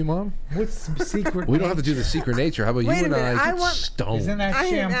high with me, Mom? What's Secret? We don't have to do the Secret Nature. How about Wait you and a minute. I get stoned? Isn't that I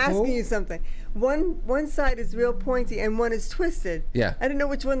shampoo? am asking you something. One side is real pointy and one is twisted. Yeah. I don't know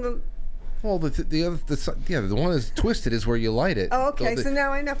which one the. Well, the one that's twisted is where you light it. Oh, okay. So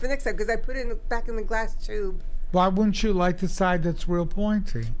now I know for next time because I put it back in the glass tube. Why wouldn't you light the side that's real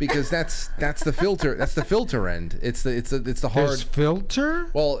pointy? Because that's the filter. That's the filter end. It's the hard. There's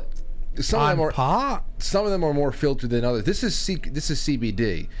filter. Well, some of them are more filtered than others. This is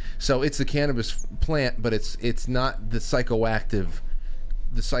CBD, so it's the cannabis plant, but it's not the psychoactive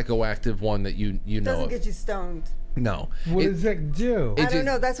one that you know. Doesn't get you stoned. No. What does it do? I don't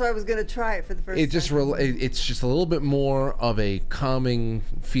know. That's why I was going to try it for the first time. It's just a little bit more of a calming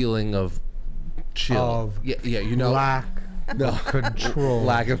feeling of chill. You know. Lack of control.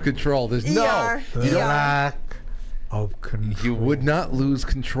 Lack of control. There's lack of control. You would not lose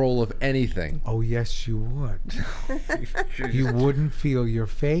control of anything. Oh, yes, you would. You wouldn't feel your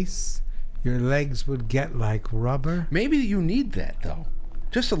face. Your legs would get like rubber. Maybe you need that, though.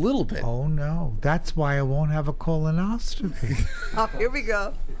 Just a little bit. Oh, no. That's why I won't have a colonoscopy. Oh, here we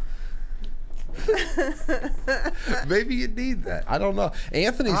go. Maybe you need that. I don't know.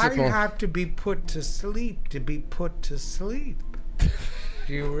 Anthony's I have to be put to sleep to be put to sleep.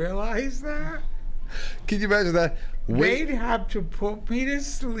 Do you realize that? Can you imagine that? They'd have to put me to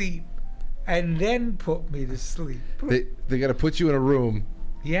sleep and then put me to sleep. They got to put you in a room.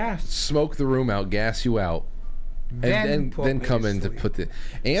 Yes. Smoke the room out, gas you out. And then come in to put the.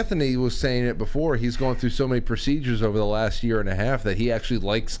 Anthony was saying it before. He's gone through so many procedures over the last year and a half that he actually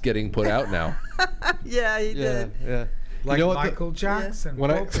likes getting put out now. Yeah, he did. Yeah. Like Michael Jackson.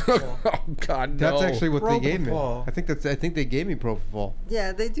 When oh God, no. That's actually what they gave me. Propofol. I think they gave me propofol.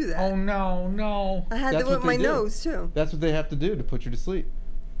 Yeah, they do that. Oh no. I had that with my nose too. That's what they have to do to put you to sleep.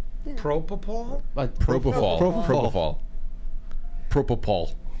 Yeah. Propofol? Propofol.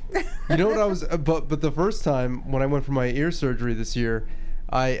 You know what I was, but the first time when I went for my ear surgery this year,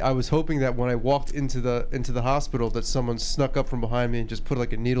 I was hoping that when I walked into the hospital that someone snuck up from behind me and just put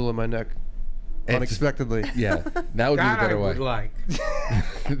like a needle in my neck unexpectedly. Yeah, that would be the better way. Would like.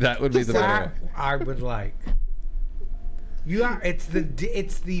 That would be the better way. I would like. It's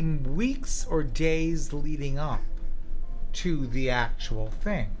the weeks or days leading up to the actual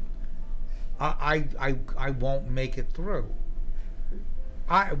thing. I won't make it through.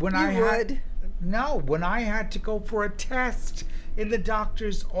 When I had to go for a test in the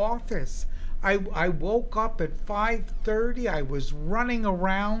doctor's office, I woke up at 5:30. I was running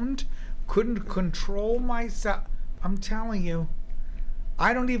around, couldn't control myself. I'm telling you,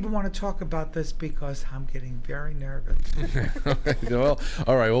 I don't even want to talk about this because I'm getting very nervous. Well,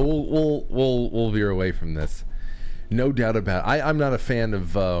 all right. Well, we'll veer away from this. No doubt about it. I'm not a fan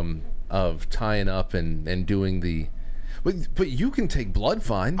of tying up and doing the. But you can take blood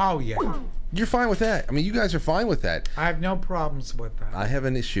fine. Oh yeah. You're fine with that. I mean, you guys are fine with that. I have no problems with that. I have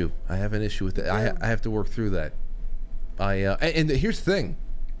an issue. With that. Yeah. I have to work through that. And here's the thing.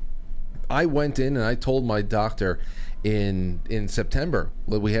 I went in and I told my doctor in September,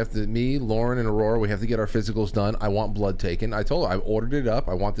 we have to, me, Lauren, and Aurora, we have to get our physicals done. I want blood taken. I told her I ordered it up.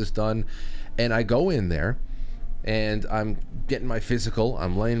 I want this done, and I go in there, and I'm getting my physical.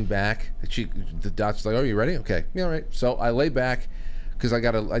 I'm laying back. The doctor's like, "Oh, you ready? Okay, yeah, all right." So I lay back because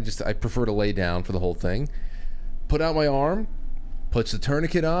I prefer to lay down for the whole thing. Put out my arm, puts the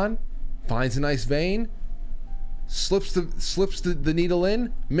tourniquet on, finds a nice vein, slips the needle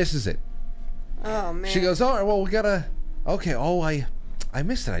in, misses it. Oh man. She goes, "All right, well, we gotta." Okay. Oh, I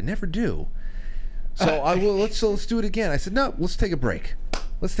missed it. I never do. So I will. Let's do it again. I said, "No, let's take a break.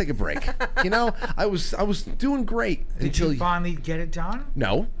 Let's take a break." You know, I was doing great until you finally get it done.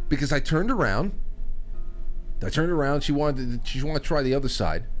 No, because I turned around. She wanted to try the other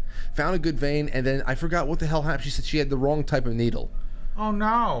side. Found a good vein, and then I forgot what the hell happened. She said she had the wrong type of needle. Oh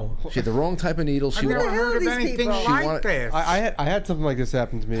no! She had the wrong type of needle. I've never heard of anything like this. I had something like this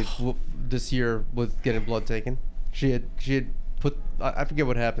happen to me this year with getting blood taken. She had put, I forget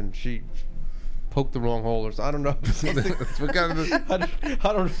what happened. She poked the wrong hole or something. I don't know.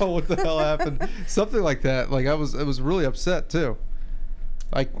 I don't know what the hell happened. Something like that. Like I was really upset too.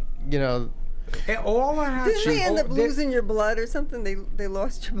 Like, you know. Didn't they end up losing your blood or something? They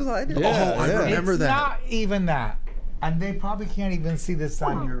lost your blood. Yeah, I remember that. It's not even that, and they probably can't even see this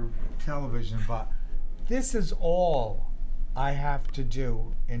on your television. But this is all I have to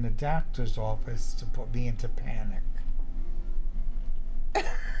do in the doctor's office to put me into panic.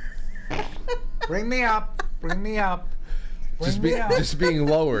 Bring me up. Bring me up. Just being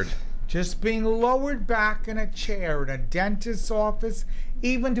lowered. Just being lowered back in a chair in a dentist's office,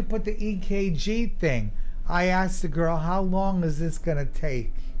 even to put the EKG thing. I asked the girl, "How long is this gonna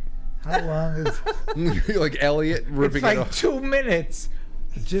take? How long is?" You're like Elliot ripping it's like it off. 2 minutes.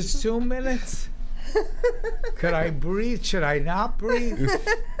 Just 2 minutes. Could I breathe? Should I not breathe?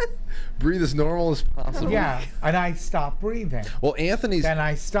 Breathe as normal as possible. Yeah, and I stopped breathing. Well, Then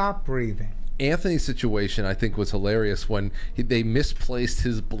I stopped breathing. Anthony's situation, I think, was hilarious when they misplaced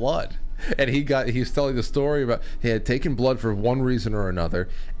his blood. And he was telling the story about he had taken blood for one reason or another,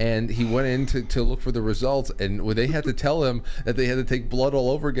 and he went in to look for the results, and when they had to tell him that they had to take blood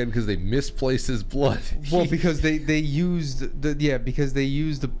all over again because they misplaced his blood. Well, because they used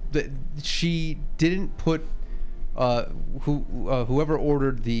she didn't put whoever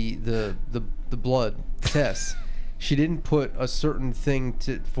ordered the blood test. She didn't put a certain thing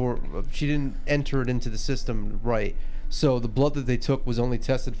she didn't enter it into the system right. So the blood that they took was only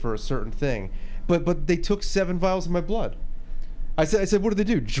tested for a certain thing. But they took 7 vials of my blood. I said, what did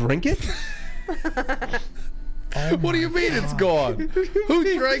they do? Drink it? What do you mean it's gone?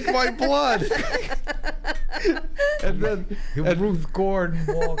 Who drank my blood? and Ruth Gordon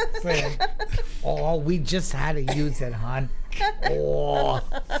walks in. "Oh, we just had to use it, hon." Oh.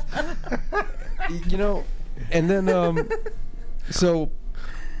 You know, and then so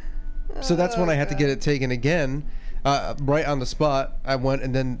that's when I had to get it taken again. Right on the spot, I went,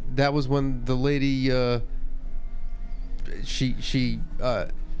 and then that was when the lady, she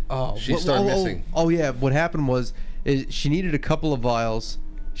started missing. Oh yeah, what happened was, she needed a couple of vials.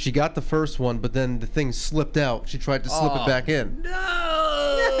 She got the first one, but then the thing slipped out. She tried to slip it back in. No.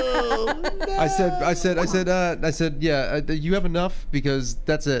 I said, yeah. You have enough because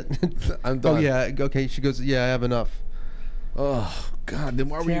that's it. I'm done. Oh yeah. Okay. She goes, yeah, I have enough. Oh God. Then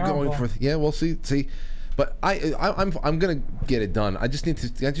why were you going for? Yeah. Well, see. But I'm gonna get it done. I just need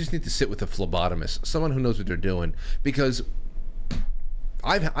to sit with a phlebotomist, someone who knows what they're doing, because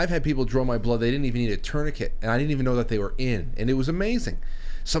I've had people draw my blood. They didn't even need a tourniquet, and I didn't even know that they were in, and it was amazing.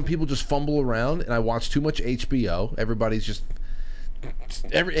 Some people just fumble around, and I watch too much HBO. Everybody's just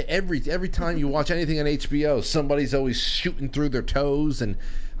every time you watch anything on HBO, somebody's always shooting through their toes, and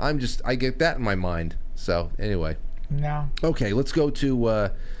I get that in my mind. So anyway, no. Okay, let's go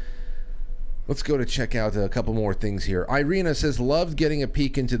to check out a couple more things here. Irina says, "Loved getting a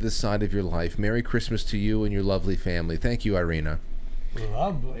peek into this side of your life. Merry Christmas to you and your lovely family." Thank you, Irina.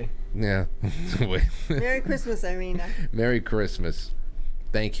 Lovely. Yeah. Wait. Merry Christmas, Irina. Merry Christmas.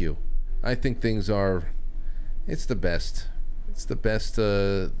 Thank you. I think things are. It's the best. It's the best.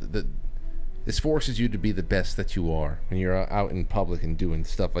 This forces you to be the best that you are when you're out in public and doing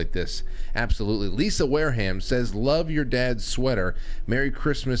stuff like this. Absolutely. Lisa Wareham says, "Love your dad's sweater. Merry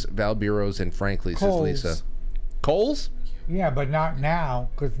Christmas, Valbiros and Frankly," says Lisa. Kohl's? Yeah, but not now,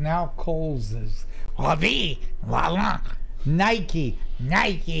 because now Kohl's is Nike.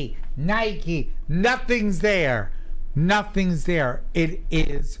 Nothing's there. Nothing's there. It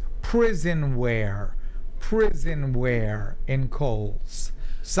is prison wear in Kohl's.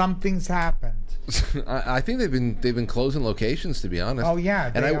 Something's happened. I think they've been closing locations, to be honest. Oh yeah,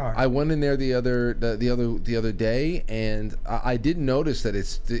 they are. I went in there the other day, and I did notice that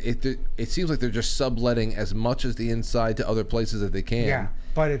it seems like they're just subletting as much as the inside to other places that they can. Yeah,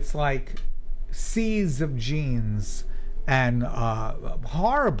 but it's like seas of jeans and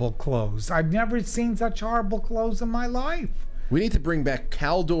horrible clothes. I've never seen such horrible clothes in my life. We need to bring back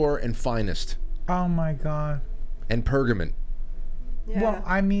Caldor and Finest. Oh my God. And Pergament. Yeah. Well,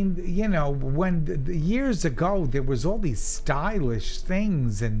 I mean, when years ago there was all these stylish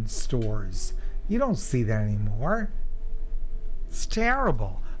things in stores. You don't see that anymore. It's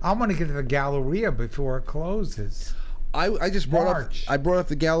terrible. I want to get to the Galleria before it closes. I just brought up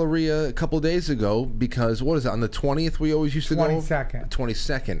the Galleria a couple of days ago because what is it, on the 20th we always used to go? 22nd.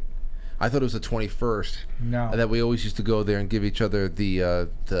 22nd. I thought it was the 21st. No. That we always used to go there and give each other the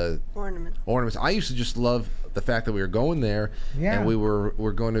ornaments. I used to just love the fact that we were going there, and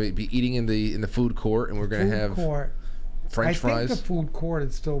we're going to be eating in the food court, and we're going to have French fries. I think the food court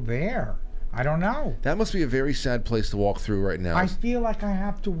is still there. I don't know. That must be a very sad place to walk through right now. I feel like I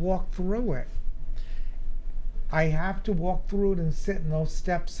have to walk through it. I have to walk through it and sit in those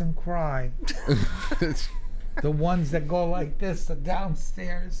steps and cry. The ones that go like this, the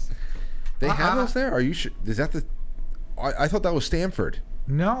downstairs. They have those there? Are you sure? Is that the? I thought that was Stanford.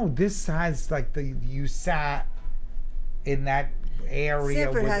 No, this has like you sat in that area.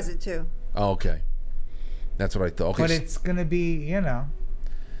 Stanford has it too. Oh, okay. That's what I thought. Okay. But it's gonna be,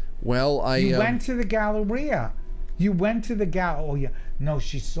 Well, You went to the Galleria. You went to the Oh yeah. No,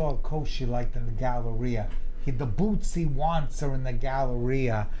 she saw a coat she liked in the Galleria. The boots he wants are in the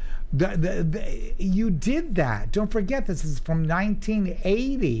Galleria. You did that. Don't forget, this is from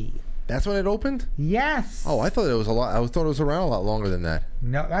 1980. That's when it opened? Yes. Oh, I thought it was a lot. I thought it was around a lot longer than that.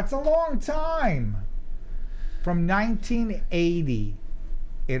 No, that's a long time. From 1980,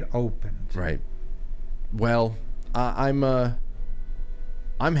 it opened. Right. Well, I'm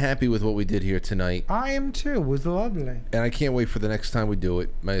happy with what we did here tonight. I am too. It was lovely. And I can't wait for the next time we do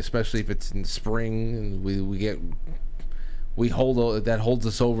it, especially if it's in spring and we hold that holds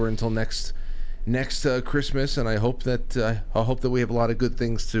us over until next Christmas, and I hope that we have a lot of good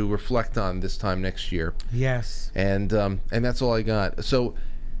things to reflect on this time next year. Yes. And that's all I got. So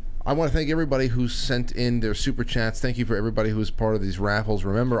I want to thank everybody who sent in their super chats. Thank you for everybody who was part of these raffles.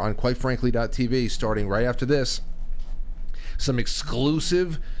 Remember, on QuiteFrankly.tv, starting right after this, some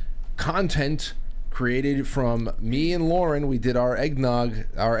exclusive content created from me and Lauren. We did our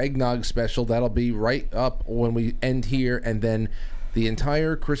eggnog special. That'll be right up when we end here, and then the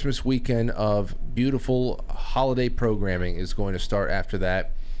entire Christmas weekend of beautiful holiday programming is going to start after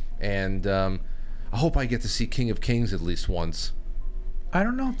that. And I hope I get to see King of Kings at least once. I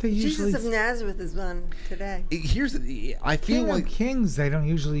don't know if they usually... Jesus of Nazareth is on today. I feel like King of Kings they don't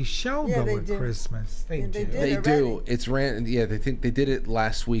usually show though at Christmas. They do. They do. It's they think they did it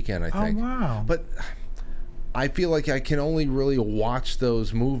last weekend, I think. Oh wow. But I feel like I can only really watch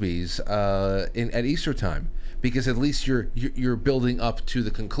those movies at Easter time, because at least you're building up to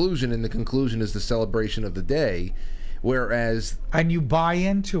the conclusion, and the conclusion is the celebration of the day. Whereas, and you buy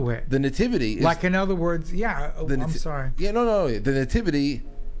into it. The Nativity is, like, in other words, yeah. I'm sorry. Yeah, no. The Nativity,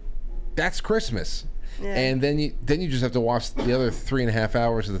 that's Christmas, and then you just have to watch the other 3.5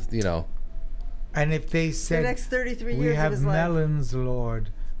 hours of the, And if they said the next 33 we years have of his melons, life.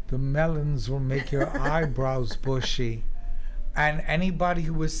 Lord, the melons will make your eyebrows bushy. And anybody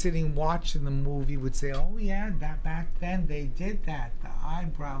who was sitting watching the movie would say, "Oh yeah, that back then they did that. The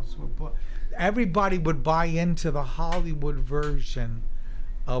eyebrows were bushy." Everybody would buy into the Hollywood version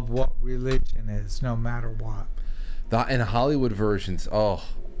of what religion is, no matter what. And Hollywood versions, I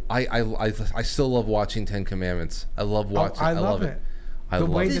still love watching Ten Commandments. I love watching. I love it. I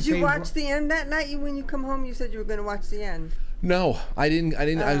love it. Did you watch the end that night? When you come home, you said you were going to watch the end. No, I didn't.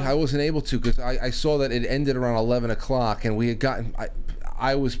 I wasn't able to because I saw that it ended around 11 o'clock, and we had gotten.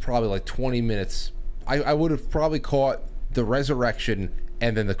 I was probably like 20 minutes. I would have probably caught the resurrection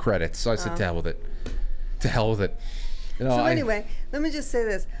and then the credits. So I said, to hell with it. To hell with it. You know, so anyway, let me just say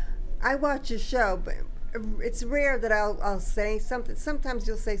this. I watch your show, but it's rare that I'll say something. Sometimes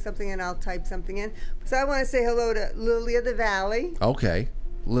you'll say something and I'll type something in. So I want to say hello to Lily of the Valley. Okay.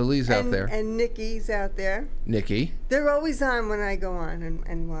 Lily's out there. And Nikki's out there. Nikki. They're always on when I go on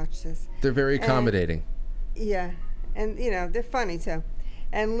and watch this. They're very accommodating. Yeah. And, you know, they're funny, too.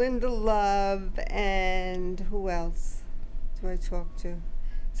 And Linda Love and who else do I talk to?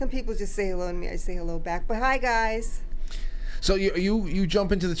 Some people just say hello to me. I say hello back. But hi, guys. So you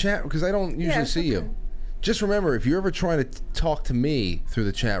jump into the chat because I don't usually see you. Just remember, if you're ever trying to talk to me through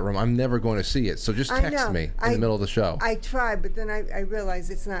the chat room, I'm never going to see it. So just text me in the middle of the show. I try, but then I realize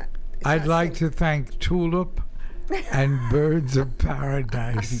it's not. I'd like to thank Tulip and Birds of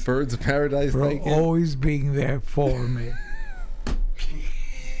Paradise. Birds of Paradise, for thank you. always being there for me.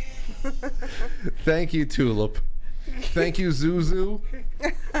 Thank you, Tulip. Thank you, Zuzu.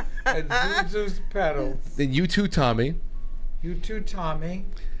 And Zuzu's pedals. And you too, Tommy. You too, Tommy.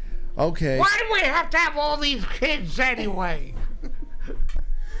 Okay. Why do we have to have all these kids anyway?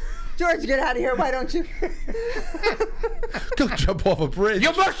 George, get out of here. Why don't you? Go jump off a bridge.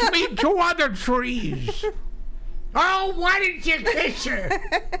 You must mean 2 other trees. Oh, why didn't you kiss her?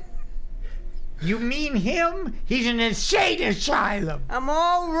 You mean him? He's in an insane asylum. I'm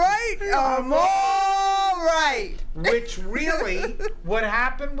all right. I'm all right. Which really, what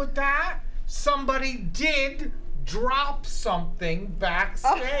happened with that? Somebody did drop something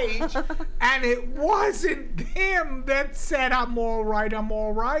backstage, and it wasn't him that said, I'm all right, I'm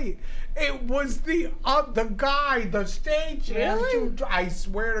all right. It was the guy, the stage Really? I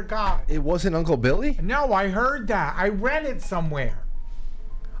swear to God. It wasn't Uncle Billy? No, I heard that. I read it somewhere.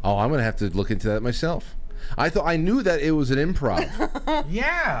 Oh, I'm gonna have to look into that myself. I knew that it was an improv.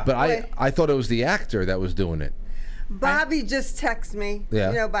 Yeah. But I thought it was the actor that was doing it. Bobby just texted me.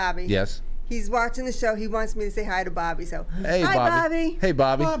 Yeah. You know Bobby. Yes. He's watching the show. He wants me to say hi to Bobby. So Hey, hi, Bobby. Hey,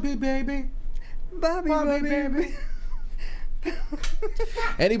 Bobby. Bobby, baby. Bobby, baby.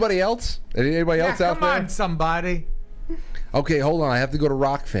 Anybody else? Anybody else out come there? on, somebody. Okay, hold on. I have to go to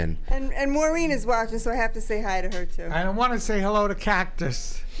Rockfin. And Maureen is watching, so I have to say hi to her too. I want to say hello to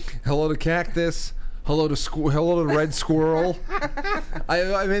Cactus. Hello to Cactus. Hello to Red Squirrel.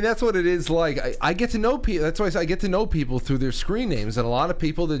 I mean, that's what it is like. I get to know people. That's why I say I get to know people through their screen names, and a lot of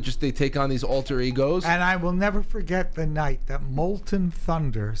people that they take on these alter egos. And I will never forget the night that Molten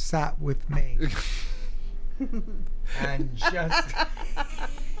Thunder sat with me. And just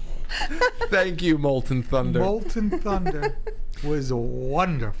Thank you, Molten Thunder. Molten Thunder was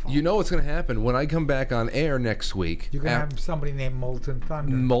wonderful. You know what's going to happen when I come back on air next week? You're going to have somebody named Molten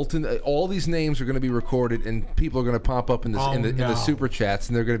Thunder. Molten. All these names are going to be recorded, and people are going to pop up in the super chats,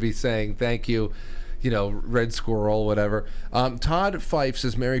 and they're going to be saying thank you. You know, Red Squirrel, whatever. Todd Fife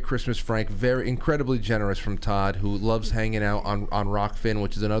says, Merry Christmas, Frank. Very incredibly generous from Todd, who loves hanging out on Rockfin,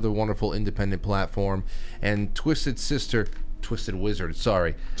 which is another wonderful independent platform. And Twisted Wizard,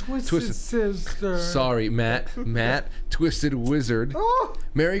 sorry. Twisted Sister. Sorry, Matt, Twisted Wizard. Oh.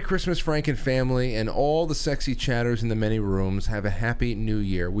 Merry Christmas, Frank and family, and all the sexy chatters in the many rooms. Have a happy new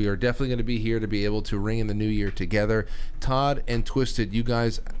year. We are definitely going to be here to be able to ring in the new year together. Todd and Twisted, you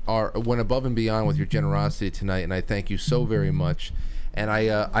guys went above and beyond with your generosity tonight, and I thank you so very much. And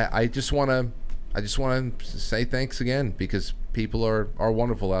I just want to say thanks again, because people are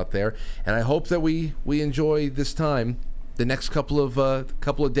wonderful out there, and I hope that we enjoy this time the next couple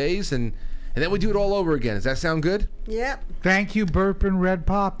of days, and then we do it all over again. Does that sound good? Yep. Thank you, Burp and Red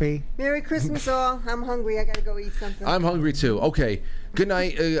Poppy. Merry Christmas, all. I'm hungry. I gotta go eat something. I'm hungry too. Okay. Good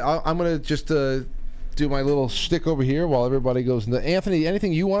night. I'm gonna just do my little shtick over here while everybody goes. Anthony,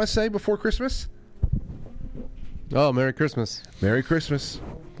 anything you want to say before Christmas? Oh, Merry Christmas. Merry Christmas.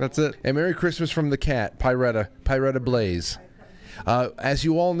 That's it. And Merry Christmas from the cat, Pyretta Blaze. As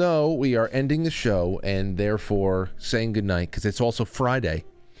you all know, we are ending the show and therefore saying goodnight, because it's also Friday.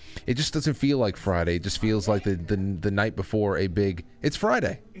 It just doesn't feel like Friday. It just feels like the night before a big... It's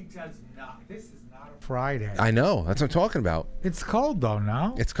Friday. It does not. This is not a Friday. I know. That's what I'm talking about. It's cold, though,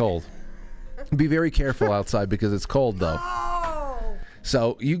 no? It's cold. Be very careful outside because it's cold, though.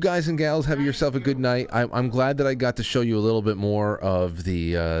 So you guys and gals have yourself a good night. I'm glad that I got to show you a little bit more of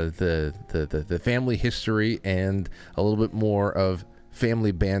the family history and a little bit more of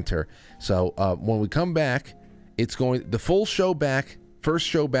family banter. So when we come back, the full show back First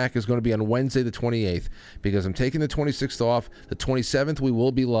show back is going to be on Wednesday the 28th because I'm taking the 26th off. The 27th we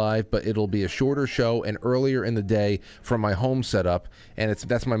will be live, but it'll be a shorter show and earlier in the day from my home setup. And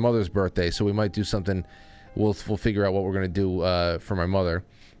that's my mother's birthday, so we might do something. We'll figure out what we're going to do for my mother,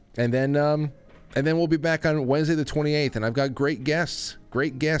 and then we'll be back on Wednesday the 28th. And I've got great guests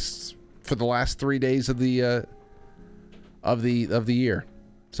for the last 3 days of the year.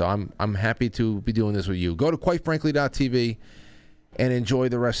 So I'm happy to be doing this with you. Go to quitefrankly.tv and enjoy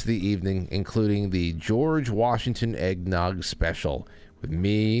the rest of the evening, including the George Washington Eggnog Special with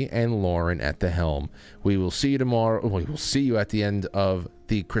me and Lauren at the helm. We will see you tomorrow. We will see you at the end of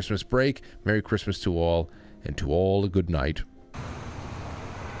the Christmas break. Merry Christmas to all, and to all a good night.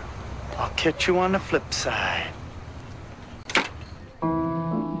 I'll catch you on the flip side.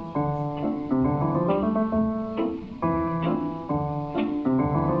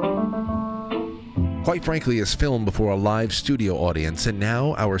 Quite Frankly is filmed before a live studio audience, and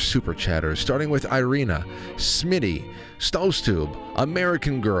now our super chatters, starting with Irina, Smitty, Stowstube,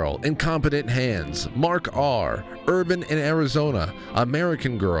 American Girl, Incompetent Hands, Mark R, Urban in Arizona,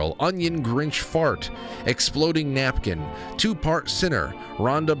 American Girl, Onion Grinch Fart, Exploding Napkin, Two-Part Sinner,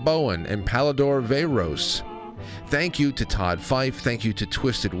 Rhonda Bowen, and Palador Veyros. Thank you to Todd Fife. Thank you to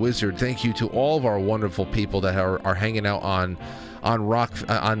Twisted Wizard. Thank you to all of our wonderful people that are hanging out on Rock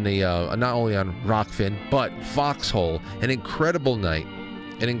on the not only on Rockfin but Foxhole. An incredible night.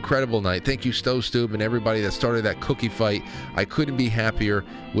 Thank you, Stowstube, and everybody that started that cookie fight. I couldn't be happier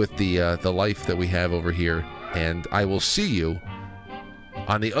with the life that we have over here. And I will see you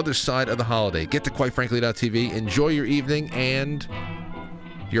on the other side of the holiday. Get to quitefrankly.tv. Enjoy your evening and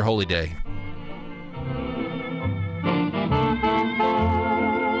your holy day.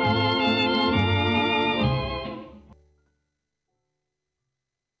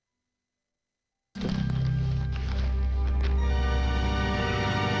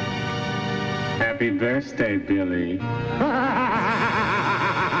 Happy birthday, Billy.